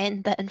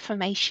and the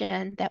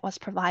information that was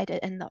provided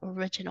in the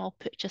original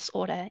purchase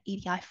order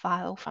EDI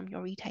file from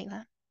your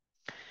retailer.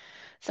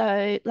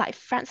 So like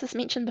Francis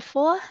mentioned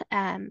before,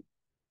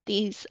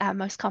 these are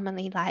most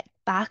commonly like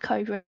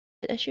barcode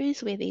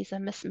issues where there's a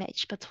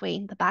mismatch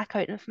between the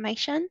barcode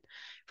information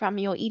from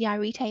your EDI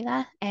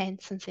retailer and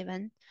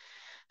Cin7.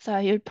 So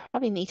you'd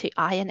probably need to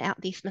iron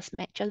out these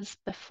mismatches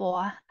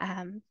before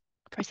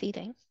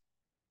proceeding.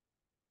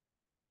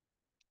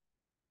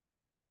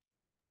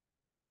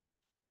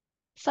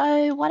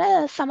 So what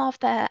are some of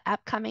the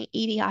upcoming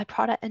EDI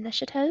product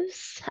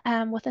initiatives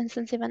within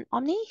Cin7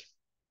 Omni?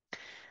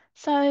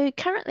 So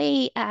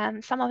currently,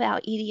 some of our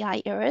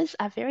EDI errors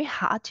are very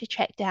hard to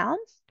track down,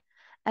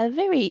 are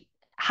very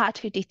hard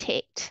to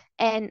detect,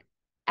 and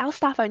our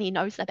staff only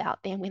knows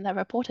about them when they're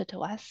reported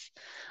to us.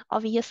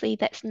 Obviously,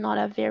 that's not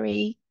a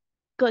very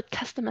good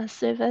customer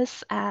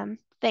service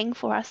thing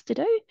for us to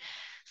do.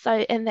 So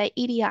in the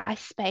EDI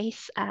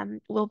space,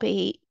 we'll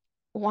be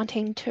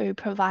wanting to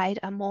provide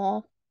a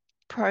more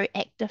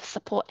proactive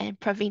support and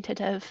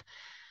preventative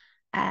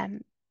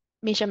um,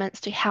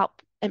 measurements to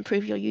help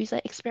improve your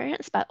user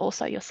experience, but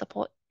also your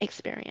support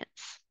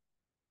experience.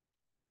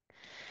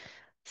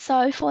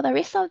 So for the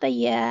rest of the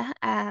year,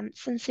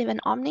 Cin7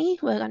 Omni,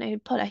 we're going to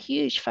put a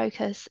huge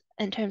focus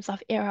in terms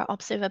of error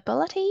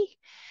observability.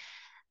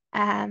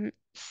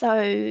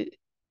 So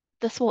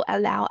this will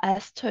allow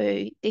us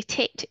to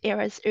detect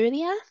errors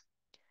earlier,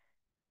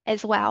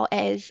 as well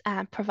as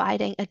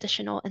providing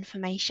additional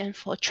information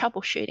for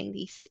troubleshooting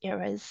these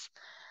errors,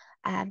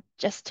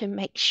 just to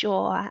make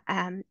sure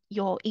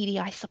your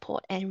EDI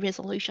support and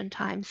resolution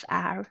times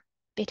are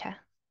better.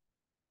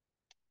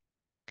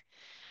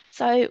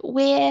 So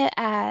where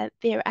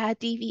there are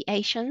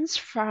deviations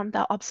from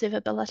the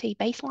observability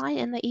baseline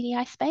in the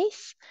EDI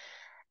space,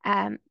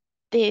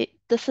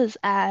 this is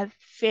a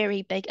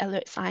very big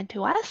alert sign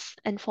to us,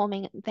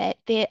 informing that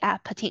there are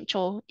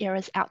potential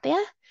errors out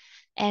there,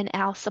 and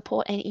our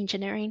support and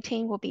engineering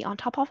team will be on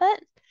top of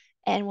it,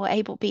 and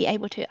will be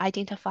able to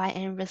identify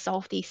and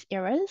resolve these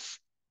errors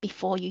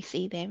before you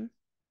see them.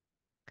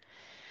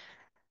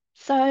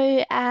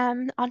 So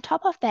on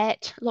top of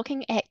that,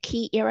 looking at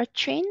key error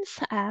trends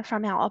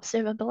from our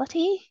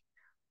observability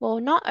will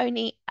not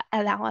only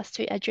allow us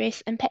to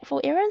address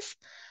impactful errors,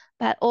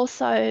 but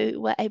also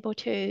we're able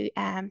to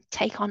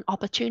take on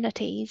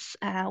opportunities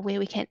where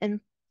we can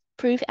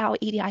improve our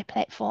EDI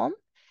platform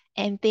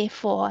and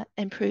therefore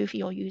improve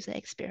your user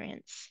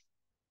experience.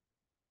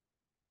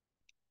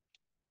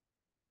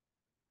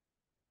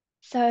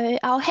 So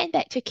I'll hand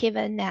back to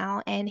Kevin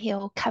now, and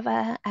he'll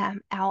cover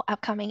our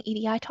upcoming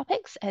EDI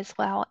topics as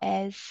well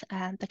as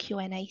the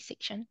Q&A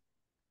section.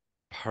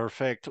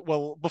 Perfect.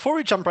 Well, before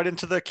we jump right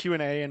into the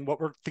Q&A and what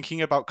we're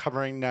thinking about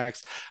covering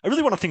next, I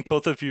really want to thank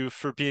both of you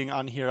for being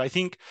on here. I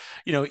think,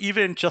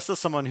 even just as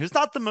someone who's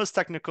not the most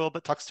technical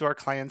but talks to our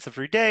clients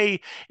every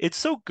day, it's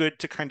so good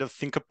to kind of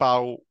think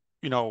about,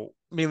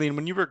 Maylene,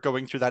 when you were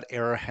going through that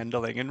error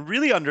handling and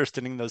really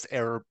understanding those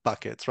error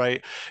buckets,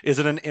 right? Is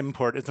it an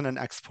import? Is it an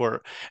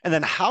export? And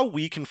then how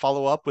we can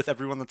follow up with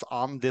everyone that's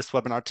on this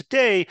webinar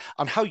today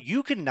on how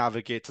you can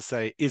navigate to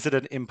say, is it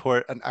an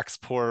import, an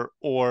export,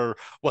 or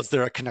was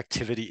there a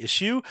connectivity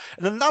issue?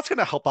 And then that's going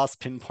to help us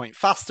pinpoint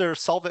faster,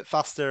 solve it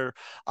faster.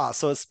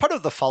 So as part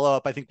of the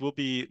follow-up, I think we'll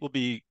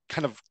be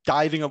kind of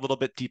diving a little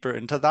bit deeper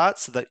into that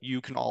so that you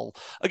can all,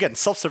 again,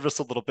 self-service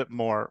a little bit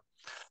more.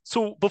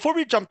 So before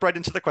we jump right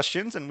into the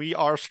questions, and we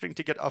are starting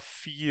to get a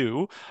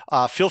few,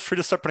 feel free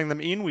to start putting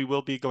them in. We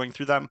will be going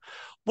through them.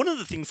 One of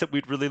the things that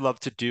we'd really love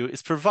to do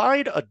is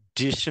provide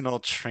additional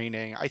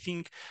training. I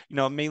think,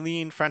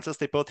 Maylene, Francis,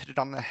 they both hit it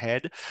on the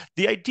head.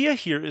 The idea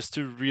here is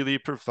to really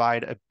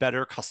provide a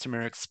better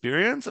customer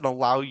experience and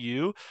allow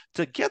you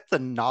to get the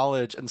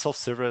knowledge and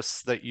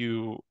self-service that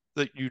you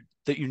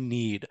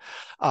need.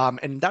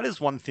 And that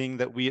is one thing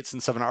that we at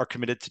Cin7 are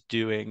committed to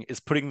doing, is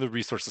putting the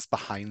resources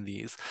behind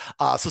these.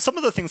 So some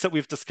of the things that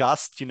we've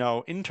discussed,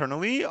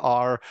 internally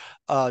are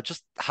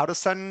just how to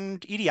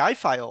send EDI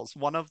files.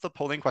 One of the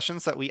polling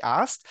questions that we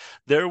asked,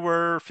 there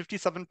were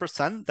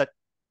 57% that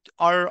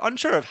are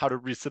unsure of how to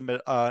resubmit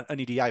an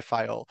EDI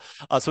file.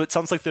 So it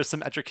sounds like there's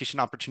some education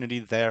opportunity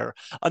there.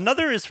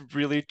 Another is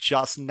really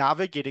just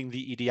navigating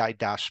the EDI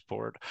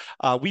dashboard.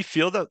 We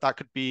feel that that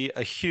could be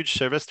a huge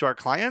service to our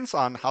clients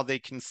on how they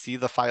can see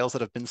the files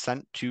that have been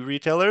sent to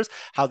retailers,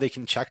 how they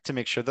can check to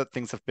make sure that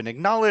things have been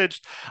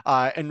acknowledged,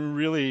 and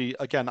really,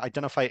 again,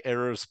 identify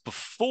errors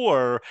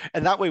before,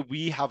 and that way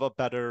we have a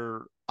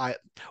better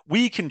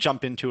we can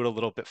jump into it a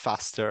little bit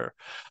faster.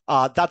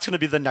 That's going to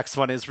be the next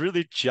one, is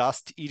really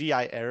just EDI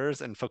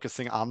errors and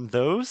focusing on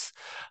those.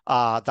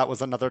 That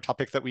was another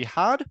topic that we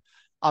had.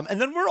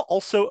 And then we're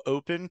also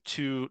open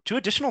to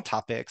additional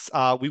topics.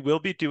 We will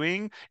be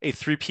doing a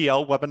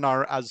 3PL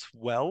webinar as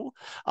well,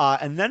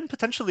 and then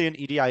potentially an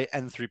EDI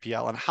and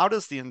 3PL. And how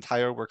does the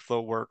entire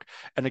workflow work?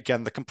 And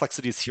again, the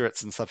complexities here at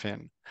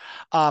Cin7.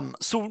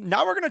 So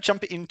now we're going to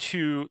jump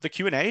into the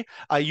Q&A.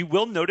 You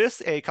will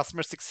notice a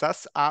customer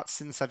success at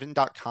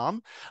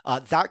cin7.com.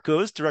 That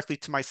goes directly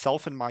to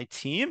myself and my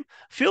team.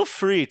 Feel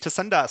free to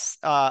send us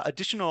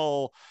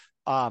additional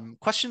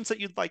questions that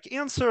you'd like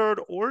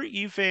answered, or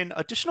even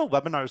additional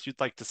webinars you'd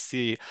like to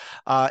see.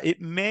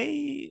 It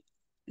may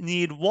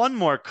need one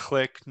more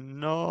click.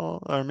 No,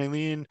 or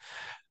Maylene.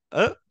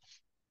 Oh,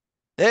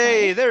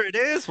 hey, Sorry. there it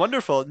is.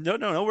 Wonderful.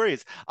 No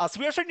worries. So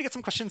we are starting to get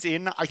some questions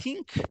in. I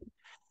think,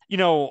 you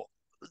know,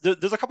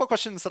 there's a couple of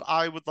questions that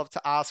I would love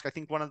to ask. I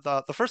think one of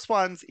the first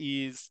ones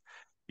is,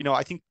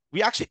 I think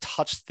we actually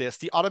touched this,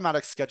 the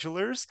automatic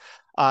schedulers,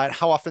 and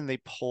how often they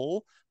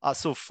pull.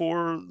 So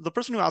for the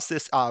person who asked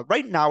this,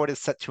 right now it is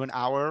set to an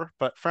hour,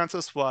 but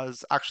Francis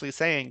was actually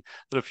saying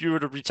that if you were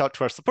to reach out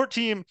to our support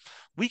team,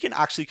 we can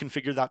actually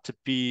configure that to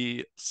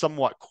be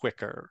somewhat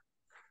quicker.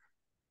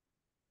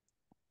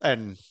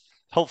 And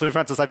hopefully,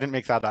 Francis, I didn't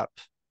make that up.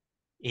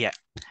 Yeah,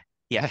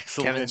 yeah,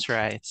 Kevin's Excellent.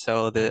 right.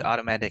 So the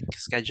automatic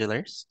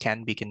schedulers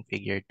can be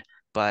configured,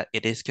 but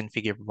it is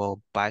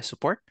configurable by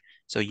support.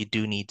 So you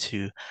do need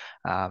to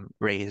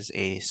raise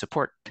a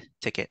support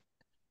ticket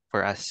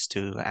for us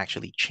to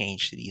actually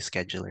change the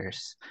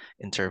schedulers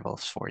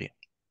intervals for you.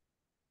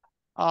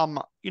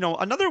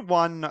 Another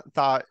one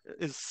that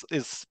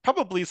is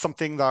probably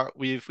something that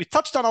we've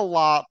touched on a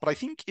lot, but I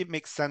think it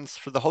makes sense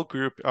for the whole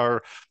group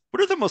are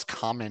what are the most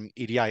common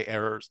EDI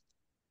errors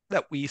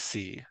that we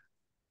see?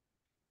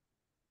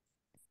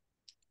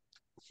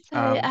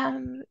 So Yeah,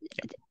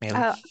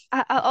 Mailing.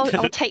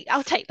 I'll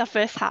take the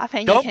first half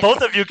and you Don't can both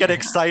take of the you get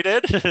second half.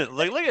 excited?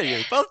 Like, look at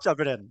you, both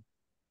jumping in.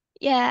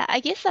 Yeah, I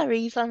guess the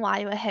reason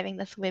why we're having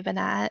this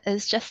webinar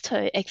is just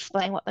to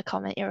explain what the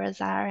common errors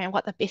are and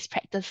what the best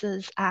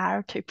practices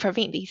are to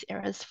prevent these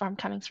errors from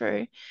coming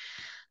through.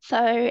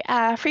 So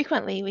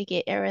frequently we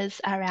get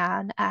errors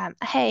around,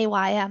 hey,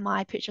 why are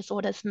my purchase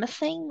orders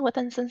missing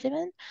within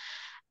Cin7?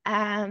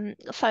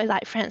 So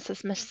like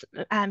Francis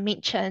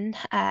mentioned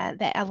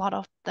that a lot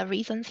of the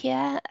reasons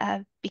here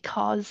are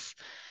because,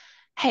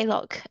 hey,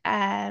 look,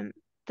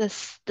 the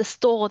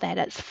store that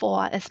it's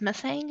for is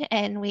missing,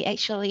 and we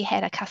actually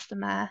had a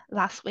customer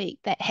last week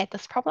that had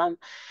this problem.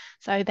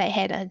 So they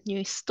had a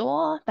new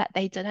store, but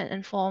they didn't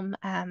inform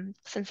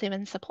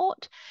Cin7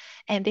 support,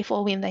 and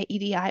therefore when the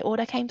EDI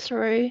order came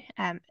through,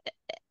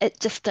 it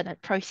just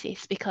didn't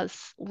process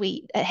because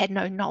it had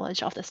no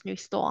knowledge of this new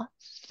store.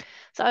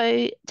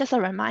 So just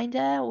a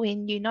reminder,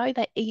 when you know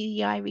that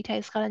EDI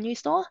retailer's got a new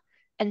store,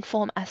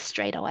 inform us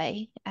straight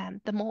away.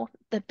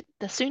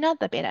 The sooner,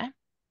 the better.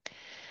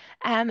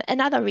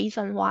 Another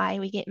reason why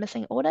we get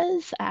missing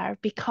orders are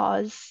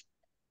because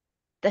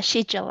the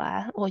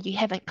scheduler or you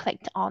haven't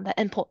clicked on the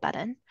import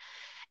button.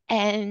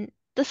 And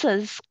this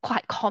is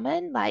quite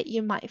common. Like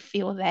you might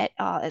feel that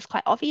it's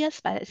quite obvious,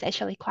 but it's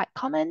actually quite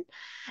common.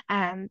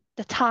 The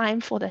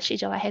time for the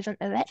scheduler hasn't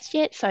elapsed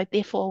yet, so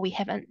therefore we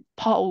haven't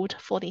polled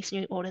for these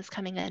new orders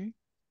coming in,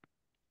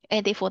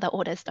 and therefore the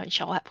orders don't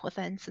show up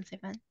within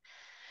Cin7.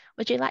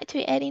 Would you like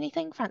to add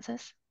anything,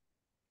 Francis?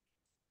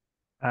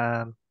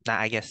 Nah,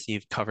 I guess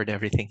you've covered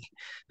everything.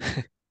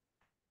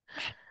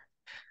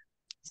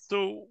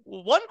 So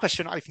one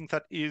question I think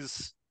that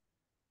is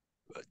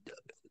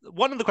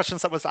one of the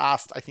questions that was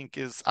asked, I think,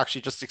 is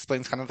actually just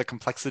explains kind of the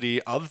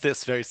complexity of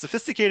this very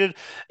sophisticated,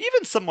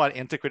 even somewhat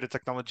antiquated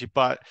technology.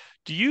 But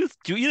do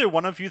either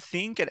one of you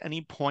think at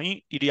any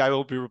point EDI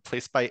will be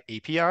replaced by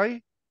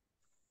API?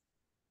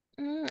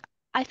 Mm,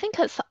 I think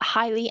it's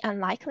highly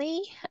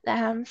unlikely.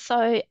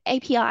 So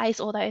APIs,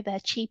 although they're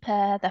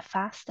cheaper, they're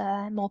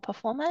faster, more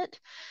performant,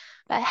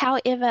 but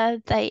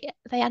however, they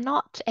are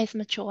not as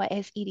mature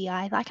as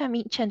EDI. Like I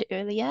mentioned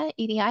earlier,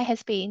 EDI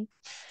has been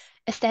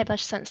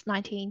established since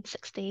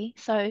 1960.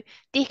 So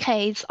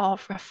decades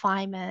of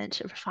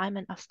refinement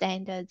of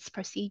standards,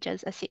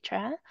 procedures,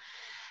 etc.,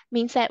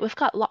 means that we've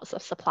got lots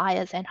of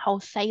suppliers and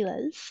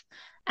wholesalers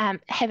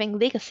having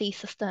legacy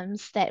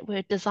systems that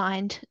were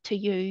designed to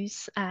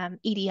use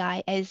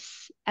EDI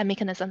as a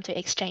mechanism to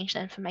exchange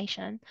the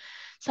information.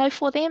 So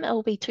for them, it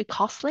will be too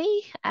costly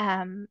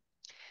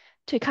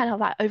to kind of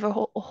like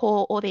overhaul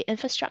all their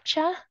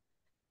infrastructure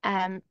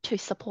to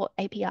support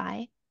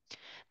API.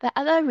 The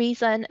other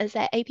reason is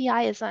that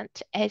API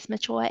isn't as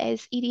mature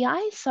as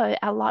EDI, so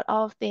a lot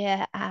of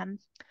the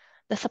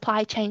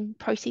supply chain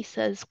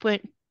processes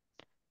weren't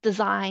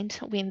designed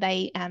when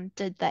they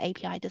did the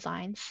API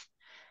designs.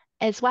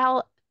 As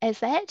well as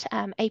that,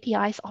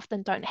 APIs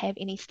often don't have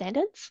any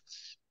standards.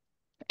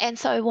 And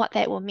so what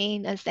that will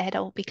mean is that it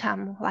will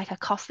become like a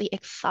costly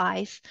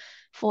exercise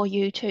for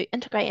you to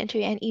integrate into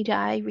an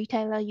EDI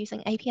retailer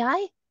using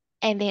API,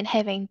 and then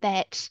having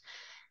that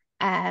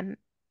um,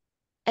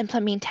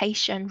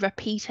 implementation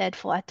repeated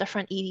for a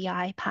different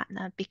EDI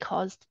partner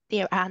because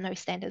there are no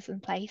standards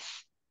in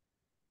place.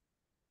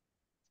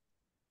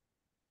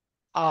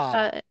 Um,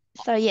 So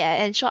So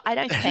yeah, in short, I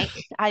don't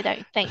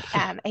think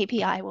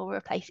API will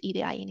replace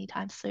EDI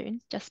anytime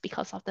soon, just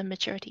because of the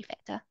maturity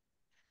factor.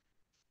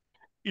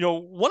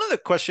 One of the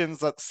questions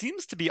that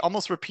seems to be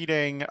almost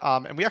repeating,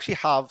 and we actually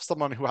have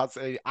someone who has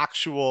a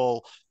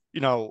actual,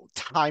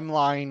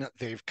 timeline.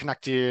 They've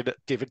connected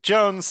David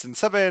Jones and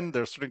Cin7.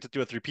 They're starting to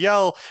do a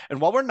 3PL.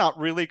 And while we're not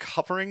really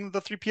covering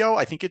the 3PL,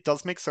 I think it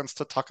does make sense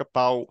to talk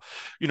about,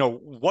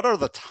 what are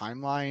the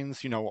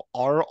timelines?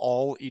 Are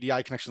all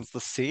EDI connections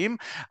the same?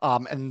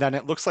 And then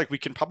it looks like we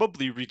can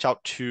probably reach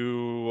out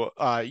to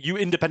you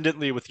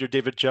independently with your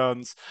David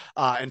Jones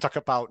and talk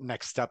about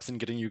next steps and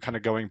getting you kind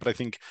of going. But I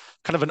think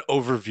kind of an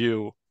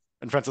overview.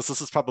 And Francis,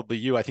 this is probably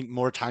you. I think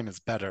more time is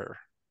better.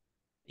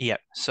 Yeah.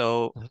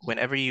 So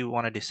whenever you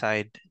want to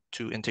decide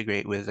to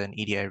integrate with an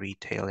EDI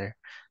retailer,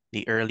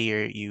 the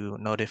earlier you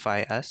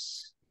notify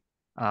us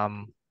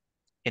um,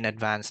 in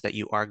advance that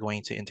you are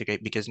going to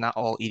integrate, because not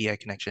all EDI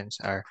connections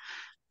are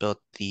built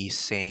the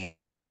same.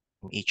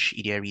 Each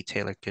EDI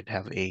retailer could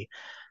have a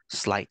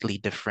slightly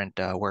different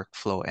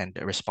workflow and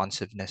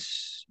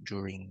responsiveness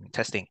during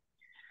testing.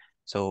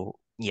 So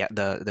yeah,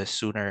 the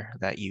sooner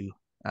that you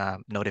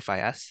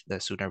notify us, the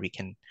sooner we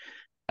can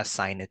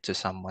assign it to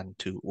someone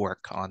to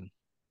work on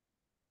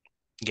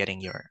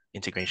getting your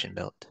integration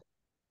built.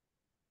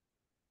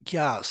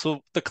 Yeah,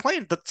 so the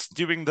client that's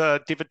doing the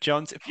David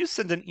Jones, if you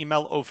send an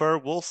email over,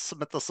 we'll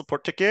submit the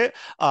support ticket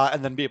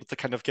and then be able to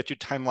kind of get you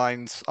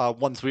timelines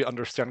once we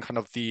understand kind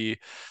of the,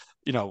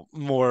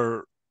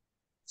 more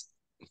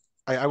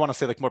I want to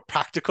say like more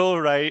practical,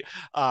 right?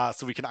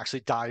 So we can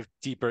actually dive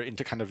deeper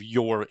into kind of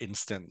your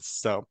instance.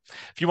 So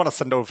if you want to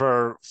send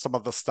over some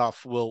of the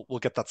stuff, we'll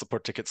get that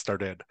support ticket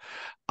started.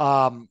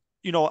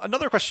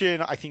 Another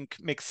question I think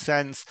makes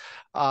sense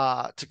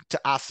to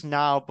ask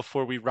now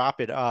before we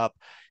wrap it up.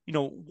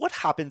 What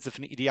happens if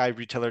an EDI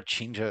retailer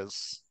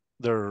changes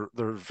their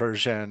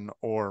version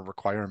or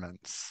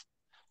requirements?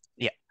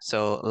 Yeah,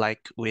 so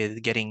like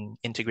with getting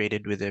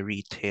integrated with a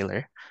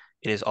retailer,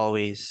 it is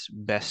always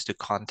best to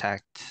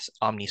contact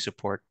Omni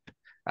support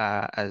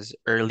as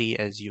early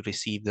as you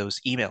receive those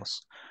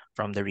emails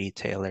from the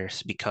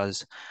retailers,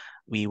 because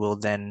we will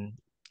then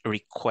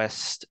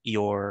request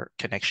your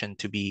connection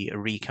to be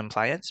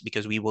re-compliance,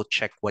 because we will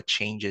check what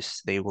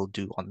changes they will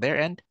do on their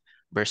end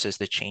versus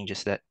the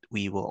changes that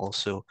we will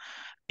also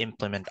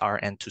implement our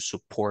end to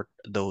support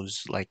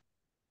those like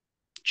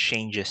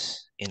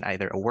changes in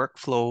either a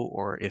workflow,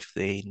 or if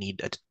they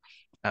need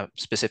a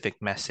specific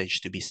message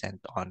to be sent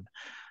on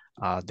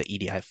the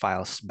EDI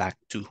files back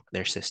to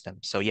their system.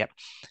 So yeah,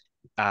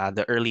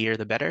 the earlier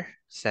the better.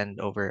 Send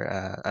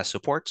over a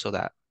support so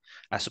that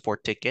a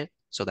support ticket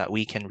so that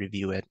we can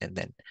review it and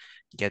then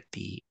get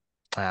the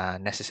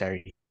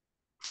necessary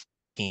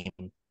team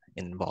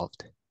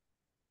involved.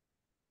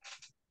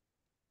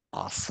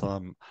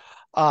 Awesome.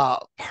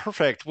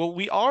 Perfect. Well,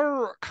 we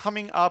are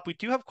coming up. We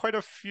do have quite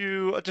a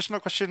few additional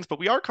questions, but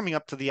we are coming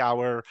up to the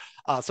hour.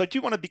 So I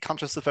do want to be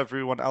conscious of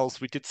everyone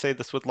else. We did say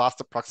this would last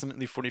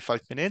approximately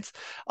 45 minutes.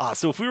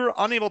 So if we were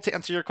unable to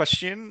answer your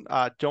question,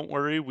 don't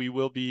worry. We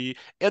will be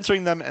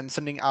answering them and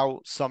sending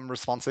out some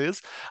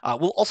responses.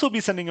 We'll also be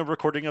sending a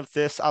recording of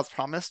this as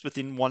promised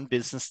within one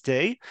business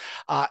day.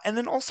 And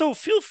then also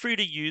feel free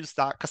to use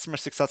that customer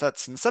success at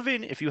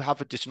Cin7 if you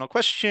have additional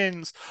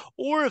questions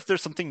or if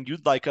there's something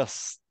you'd like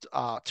us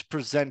to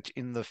present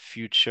in the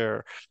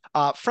future.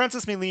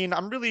 Francis, Maylene,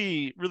 I'm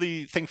really,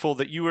 really thankful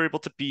that you were able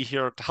to be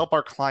here to help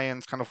our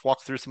clients kind of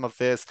walk through some of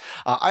this.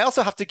 I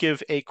also have to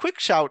give a quick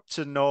shout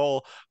to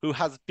Noel, who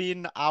has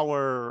been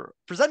our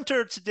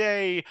presenter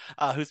today,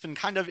 who's been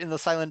kind of in the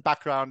silent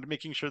background,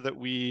 making sure that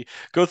we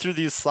go through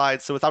these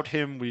slides. So without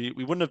him, we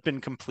wouldn't have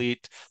been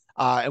complete.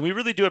 And we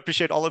really do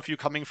appreciate all of you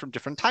coming from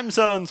different time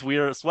zones. We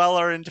as well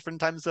are in different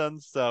time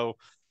zones. So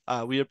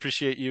we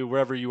appreciate you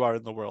wherever you are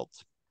in the world.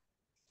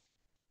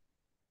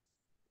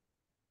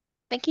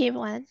 Thank you,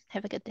 everyone.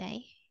 Have a good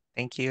day.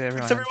 Thank you,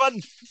 Thanks, everyone.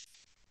 everyone.